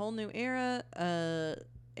was a whole new era, a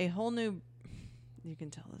whole new, you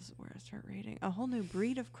can tell this is where I start reading, a whole new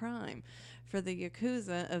breed of crime for the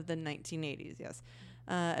Yakuza of the 1980s, yes.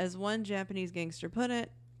 As one Japanese gangster put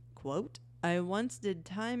it, quote, "I once did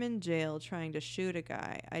time in jail trying to shoot a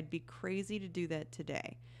guy. I'd be crazy to do that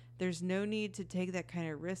today. There's no need to take that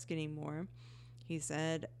kind of risk anymore." He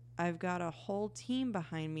said, "I've got a whole team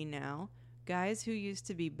behind me now. Guys who used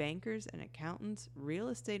to be bankers and accountants, real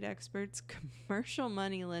estate experts, commercial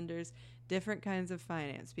money lenders, different kinds of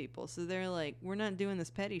finance people." So they're like, "We're not doing this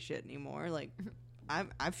petty shit anymore. Like,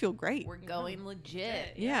 I feel great." We're going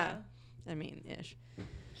legit. Yeah. I mean, ish.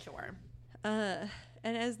 Sure. And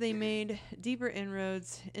as they made deeper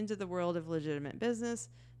inroads into the world of legitimate business,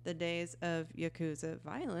 the days of Yakuza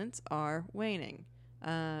violence are waning.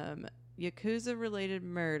 Yakuza-related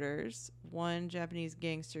murders, one Japanese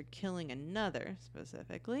gangster killing another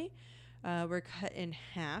specifically, were cut in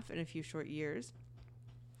half in a few short years.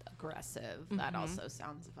 Aggressive. That also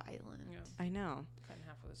sounds violent. Yeah. I know. Cut in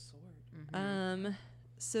half with a sword.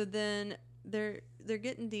 So then they're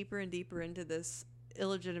getting deeper and deeper into this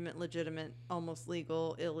illegitimate, legitimate, almost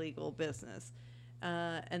legal, illegal business.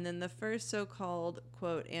 And then the first so-called,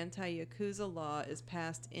 quote, anti-Yakuza law is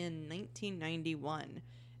passed in 1991,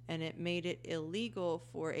 and it made it illegal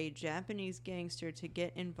for a Japanese gangster to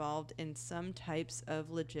get involved in some types of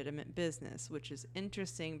legitimate business, which is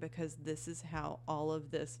interesting because this is how all of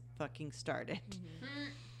this fucking started.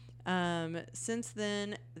 Since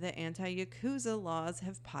then, the anti-Yakuza laws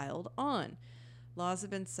have piled on. Laws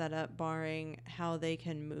have been set up barring how they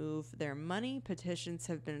can move their money. Petitions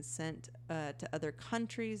have been sent to other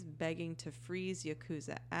countries begging to freeze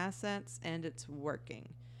Yakuza assets, and it's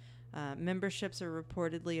working. Memberships are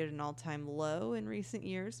reportedly at an all-time low in recent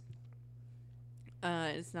years.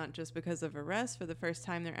 It's not just because of arrests. For the first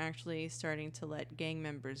time, they're actually starting to let gang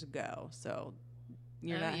members go. So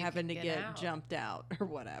you're not you having to can get get out. jumped out or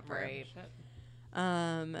whatever. Right.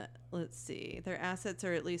 Let's see. Their assets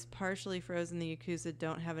are at least partially frozen. The Yakuza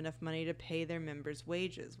don't have enough money to pay their members'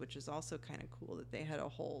 wages, which is also kind of cool that they had a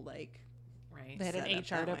whole, like, Right. They had an set up HR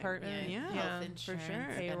that way. department. Yeah, Health Yeah, for insurance,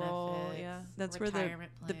 sure. Payroll, benefits, yeah. That's where the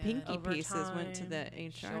retirement plan. pinky pieces went to the Overtime.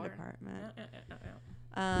 HR Sure. department.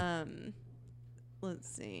 Yeah. Let's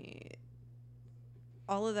see.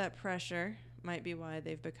 All of that pressure might be why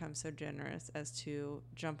they've become so generous as to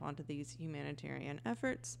jump onto these humanitarian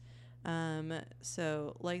efforts.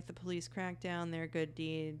 So, like the police crackdown, their good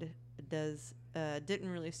deed didn't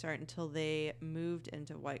really start until they moved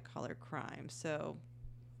into white collar crime. So,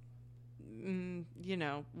 you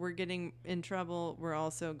know, we're getting in trouble. We're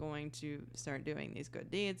also going to start doing these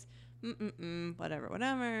good deeds.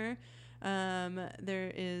 Whatever.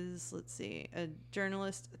 There is, let's see, a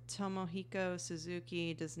journalist, Tomohiko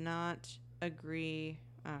Suzuki, does not agree.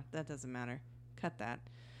 That doesn't matter. Cut that.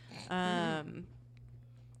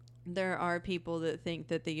 There are people that think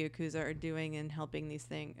that the Yakuza are doing and helping these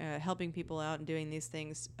things, helping people out and doing these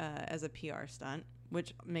things as a PR stunt,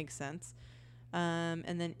 which makes sense.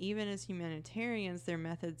 And then even as humanitarians, their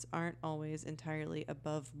methods aren't always entirely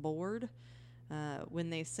above board.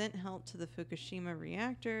 When they sent help to the Fukushima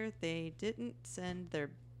reactor, they didn't send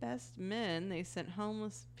their best men. They sent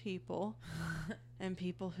homeless people and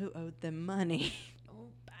people who owed them money.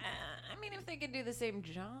 I mean, if they could do the same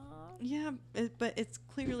job. Yeah, but it's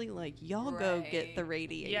clearly like, y'all go get the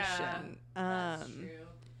radiation. Yeah, that's true.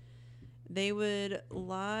 They would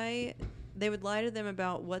lie to them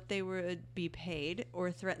about what they would be paid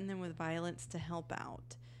or threaten them with violence to help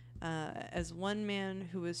out. As one man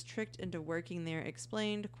who was tricked into working there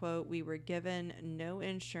explained, quote, "We were given no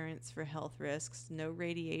insurance for health risks, no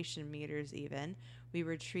radiation meters even. We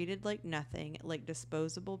were treated like nothing, like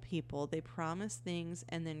disposable people. They promised things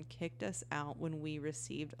and then kicked us out when we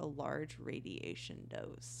received a large radiation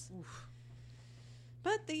dose." Oof.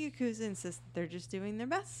 But the Yakuza insist they're just doing their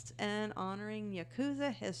best and honoring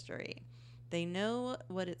Yakuza history. They know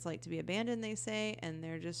what it's like to be abandoned, they say, and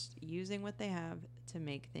they're just using what they have to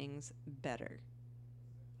make things better.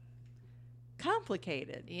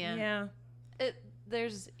 Complicated. Yeah. Yeah.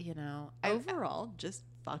 There's, Overall, just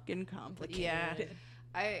fucking complicated. Yeah.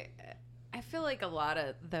 I feel like a lot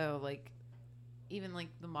of, though, like, even like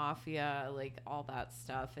the mafia, like all that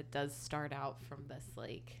stuff, it does start out from this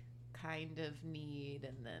like kind of need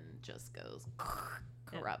and then just goes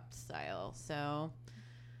corrupt style. So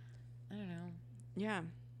I don't know. Yeah.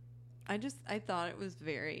 I thought it was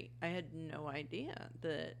I had no idea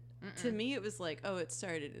that, to me, it was like, oh, it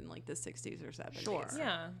started in like the 60s or 70s. Sure.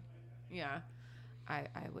 Yeah. Yeah. I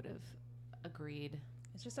would have agreed.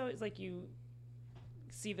 It's just always like you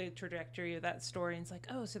see the trajectory of that story and it's like,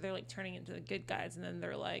 oh, so they're like turning into the good guys, and then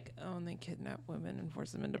they're like, oh, and they kidnap women and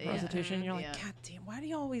force them into prostitution. And you're like, God damn, why do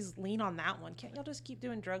you always lean on that one? Can't y'all just keep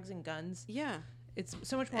doing drugs and guns? Yeah. It's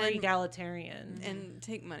so much more And- egalitarian. And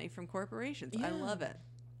take money from corporations. I Yeah. love it.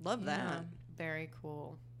 Love that. Very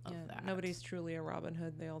cool. Of Yeah, that. nobody's truly a Robin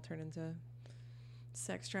Hood. They all turn into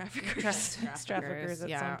Sex traffickers. sex traffickers at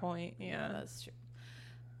some point. Yeah. That's true.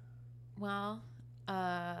 Well,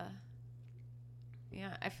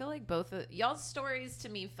 yeah, I feel like both of y'all's stories to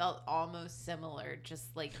me felt almost similar,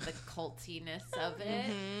 just like the cultiness of it.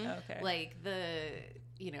 Okay. Like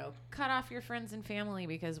cut off your friends and family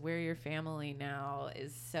because we're your family now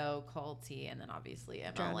is so culty, and then obviously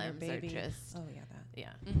Drown your MLMs are baby. just Oh yeah, that.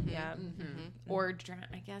 yeah. Yeah. Or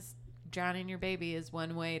I guess drowning your baby is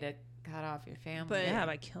one way to cut off your family. But- Yeah,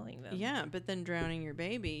 by killing them. Yeah, but then drowning your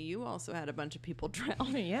baby, you also had a bunch of people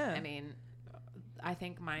drown. Yeah. I mean, I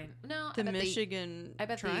think mine. No, The I bet Michigan I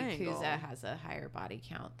bet Triangle. the Yakuza has a higher body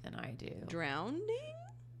count than I do. Drowning?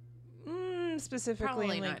 Specifically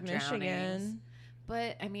Probably in not like Michigan. drownings.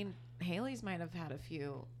 But I mean, Haley's might have had a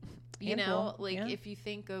few. You know, Handful, like yeah. if you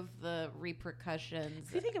think of the repercussions,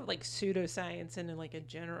 If you think of like pseudoscience in like a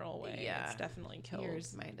general way, Yeah. it's definitely killed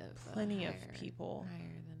yours might have plenty of higher- people.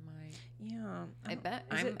 higher than mine. Yeah. I bet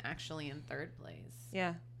is I'm it- actually in third place.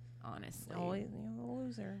 Yeah. Honestly, Always the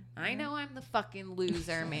loser. I know I'm the fucking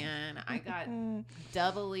loser, man. I got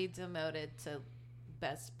doubly demoted to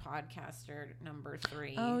best podcaster number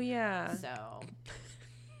 3. Oh yeah. So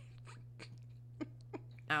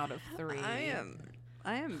out of 3.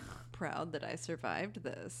 I am proud that I survived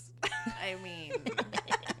this. I mean,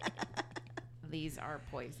 these are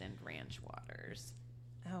poisoned ranch waters.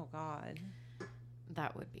 Oh God.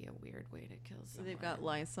 That would be a weird way to kill someone. They've got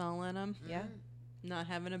Lysol in them. Yeah. Not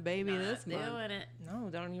having a baby this Not month. doing it. No,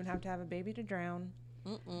 don't even have to have a baby to drown.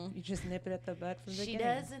 You just nip it at the butt from the She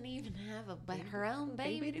beginning. doesn't even have her own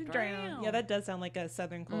baby to drown. Yeah, that does sound like a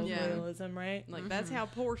Southern colloquialism, right? Like, that's how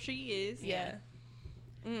poor she is. Yeah.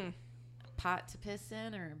 Pot to piss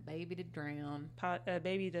in or a baby to drown.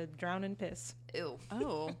 Baby to drown and piss. Ew.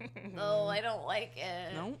 Oh. Oh, I don't like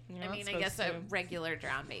it. Nope. You're I not mean, I guess supposed a to. regular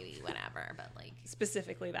drown baby, whatever, but like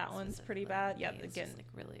Specifically, that one's pretty bad. Yeah, it's again. just like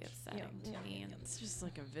really upsetting Yeah. to me. And It's just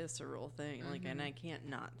like a visceral thing. Like, and I can't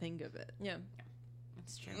not think of it. Yeah.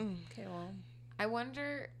 it's true. Okay, well. I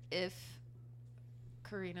wonder if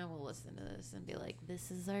Karina will listen to this and be like, "This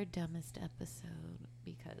is our dumbest episode,"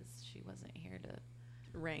 because she wasn't here to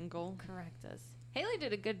Wrangle. correct us. Haley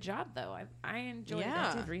did a good job, though. I enjoyed Yeah.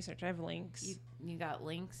 I it. did research. I have links. You got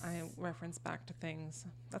links. I reference back to things.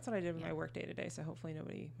 That's what I did with my work day today. So hopefully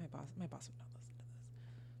nobody, my boss would not listen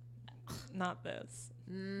to this. Not this.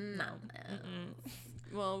 No.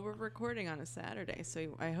 Well, we're recording on a Saturday,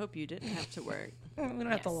 so I hope you didn't have to work We don't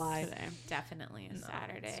have to Yes. lie. today. Definitely a No, it's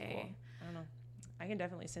Saturday. cool. I don't know. I can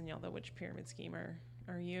definitely send y'all the which pyramid scheme are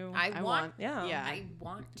you? I want. yeah. I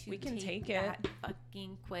want to. We can take that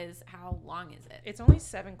fucking quiz. How long is it? It's only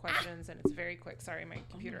 7 questions and it's very quick. Sorry, my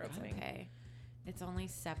computer opening. Okay. It's only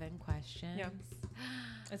 7 questions. Yeah.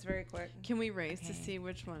 It's very quick. Can we race to Okay. see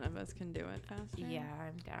which one of us can do it faster? Yeah,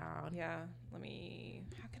 I'm down. Yeah.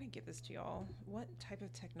 How can I get this to y'all? What type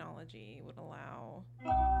of technology would allow for me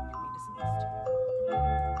to send this to you?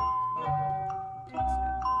 Oh, text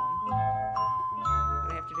it. Hold on.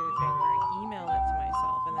 But I have to do the thing where I email it to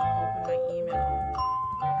myself and then open my email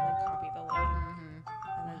and then copy the link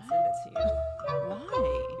and then send it to you. Why?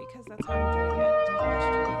 Because that's how I'm trying to get to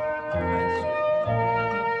question.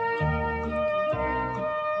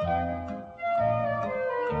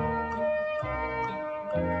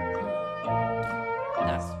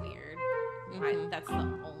 That's weird. Mhm. That's the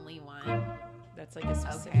only one. That's like a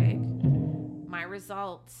specific. Okay. My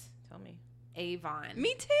result, Tell me. Avon.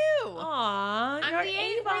 Me too. Aw, I'm you're the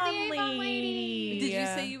Avon lady. Did you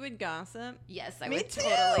say you would gossip? Yes, I Me would too.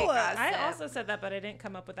 totally gossip. I also said that, but I didn't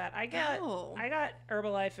come up with that. I got Oh.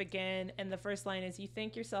 Herbalife again, and the first line is, "You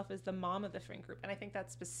think yourself as the mom of the friend group," and I think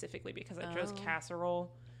that's specifically because I chose Oh.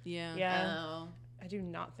 casserole. Yeah. Yeah, Oh. I do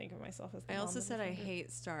not think of myself as. The I mom also of the said I friend group. hate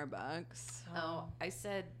Starbucks. Oh, I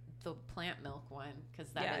said the plant milk one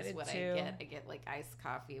because Yeah, I that is did what too. I get. I get like iced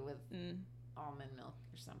coffee with Mm. almond milk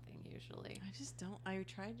or something usually. I just don't. I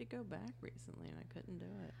tried to go back recently and I couldn't do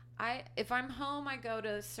it. If I'm home, I go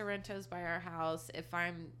to Sorrento's by our house. If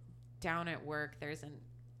I'm down at work, there's a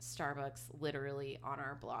Starbucks literally on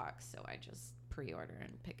our block, so I just pre-order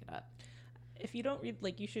and pick it up. If you don't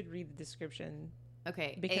read, you should read the description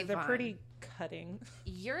Okay, because they're Avon. pretty cutting.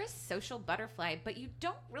 You're a social butterfly, but you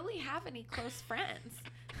don't really have any close friends.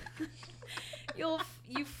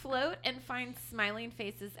 You float and find smiling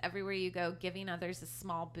faces everywhere you go, giving others a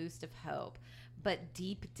small boost of hope. But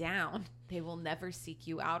deep down, they will never seek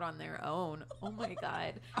you out on their own. Oh my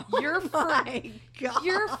God. You're my God.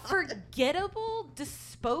 You're forgettable,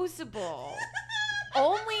 disposable.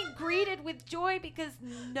 Only greeted with joy because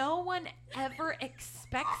no one ever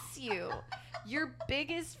expects you. Your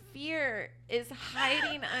biggest fear is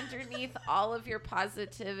hiding underneath all of your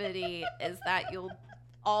positivity is that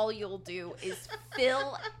all you'll do is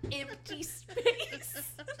fill empty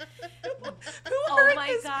space. Who Oh hurt my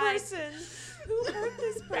this God. person? Who hurt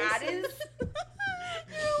this person? That is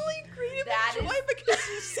You only greeted That with joy is- because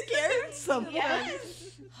you scared someone. yes.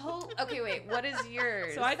 Okay, wait. What is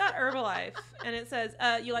yours? So I got Herbalife, and it says,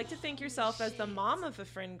 you like to think yourself as the mom of a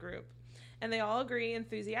friend group. And they all agree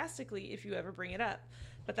enthusiastically if you ever bring it up.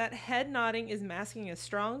 But that head nodding is masking a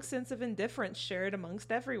strong sense of indifference shared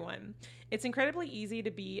amongst everyone. It's incredibly easy to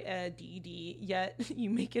be a DD, yet you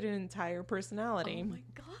make it an entire personality. Oh my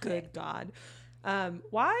God. Good God.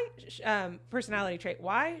 Personality trait.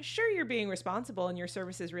 Why? Sure, you're being responsible and your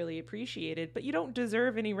service is really appreciated, but you don't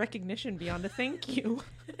deserve any recognition beyond a thank you.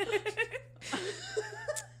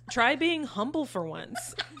 Try being humble for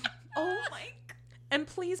once. Oh my And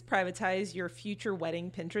please privatize your future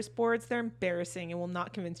wedding Pinterest boards. They're embarrassing and will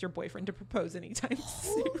not convince your boyfriend to propose anytime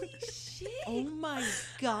soon. shit. Oh my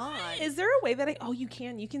God. Is there a way that you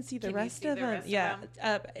can see the Can you rest see of the them? rest of Yeah.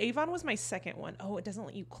 them? Avon was my second one. Oh, it doesn't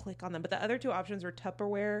let you click on them. But the other 2 options were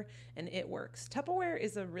Tupperware and It Works. Tupperware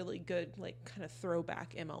is a really good, kind of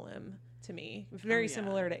throwback MLM to me. Very yeah.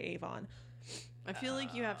 similar to Avon. I feel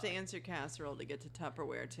like you have to answer casserole to get to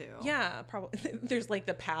Tupperware too. Yeah, probably. There's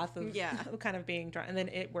the path of Yeah. kind of being drawn. And then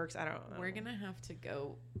It Works. I don't know. We're gonna have to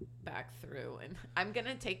go back through, and I'm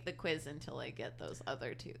gonna take the quiz until I get those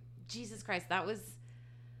other 2. Jesus Christ, that was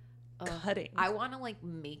cutting. I want to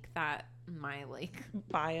make that my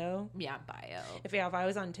bio. bio If I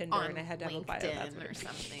was on Tinder on and I had to have a bio, LinkedIn that's what or it'd be.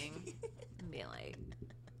 something. And be like,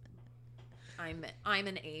 I'm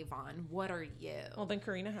an Avon. What are you? Well, then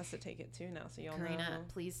Karina has to take it too now, so y'all Karina, know.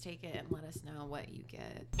 please take it and let us know what you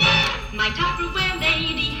get. My Tupperware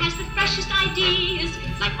lady has the freshest ideas,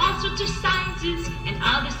 like all sorts of sciences and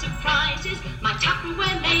other surprises. My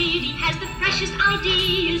Tupperware lady has the freshest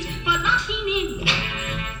ideas for locking in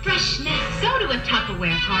freshness. Go to a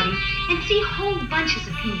Tupperware party and see whole bunches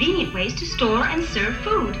of convenient ways to store and serve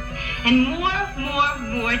food. And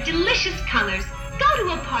more delicious colors. Go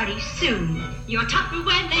to a party soon. Your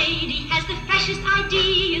Tupperware lady has the freshest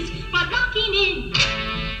ideas for locking in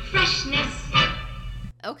freshness.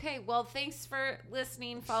 Okay, well, thanks for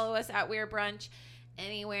listening. Follow us at Weird Brunch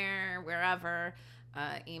anywhere, wherever.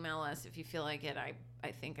 Email us if you feel like it.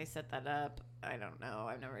 I think I set that up. I don't know.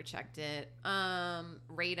 I've never checked it.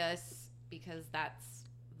 Rate us because that's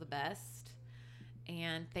the best.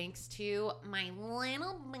 And thanks to my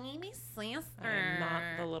little baby sister, I'm not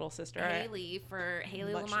the little sister. Haley, for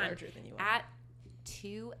Haley Much Lamont larger than you are. at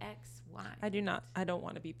 2XY. I don't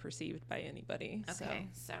want to be perceived by anybody. Okay,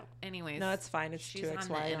 so anyways. No, it's fine. It's she's 2XY on,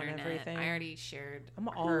 the on internet. everything. I already shared I'm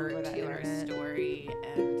all her over that to our internet. story,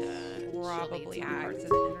 and Probably she'll be parts tagged. of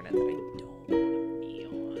the internet that I don't want to be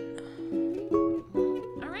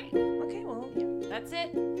on. All right, Okay, well, yeah. that's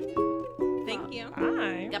it. Thank you.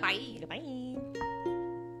 Bye. Goodbye. Goodbye.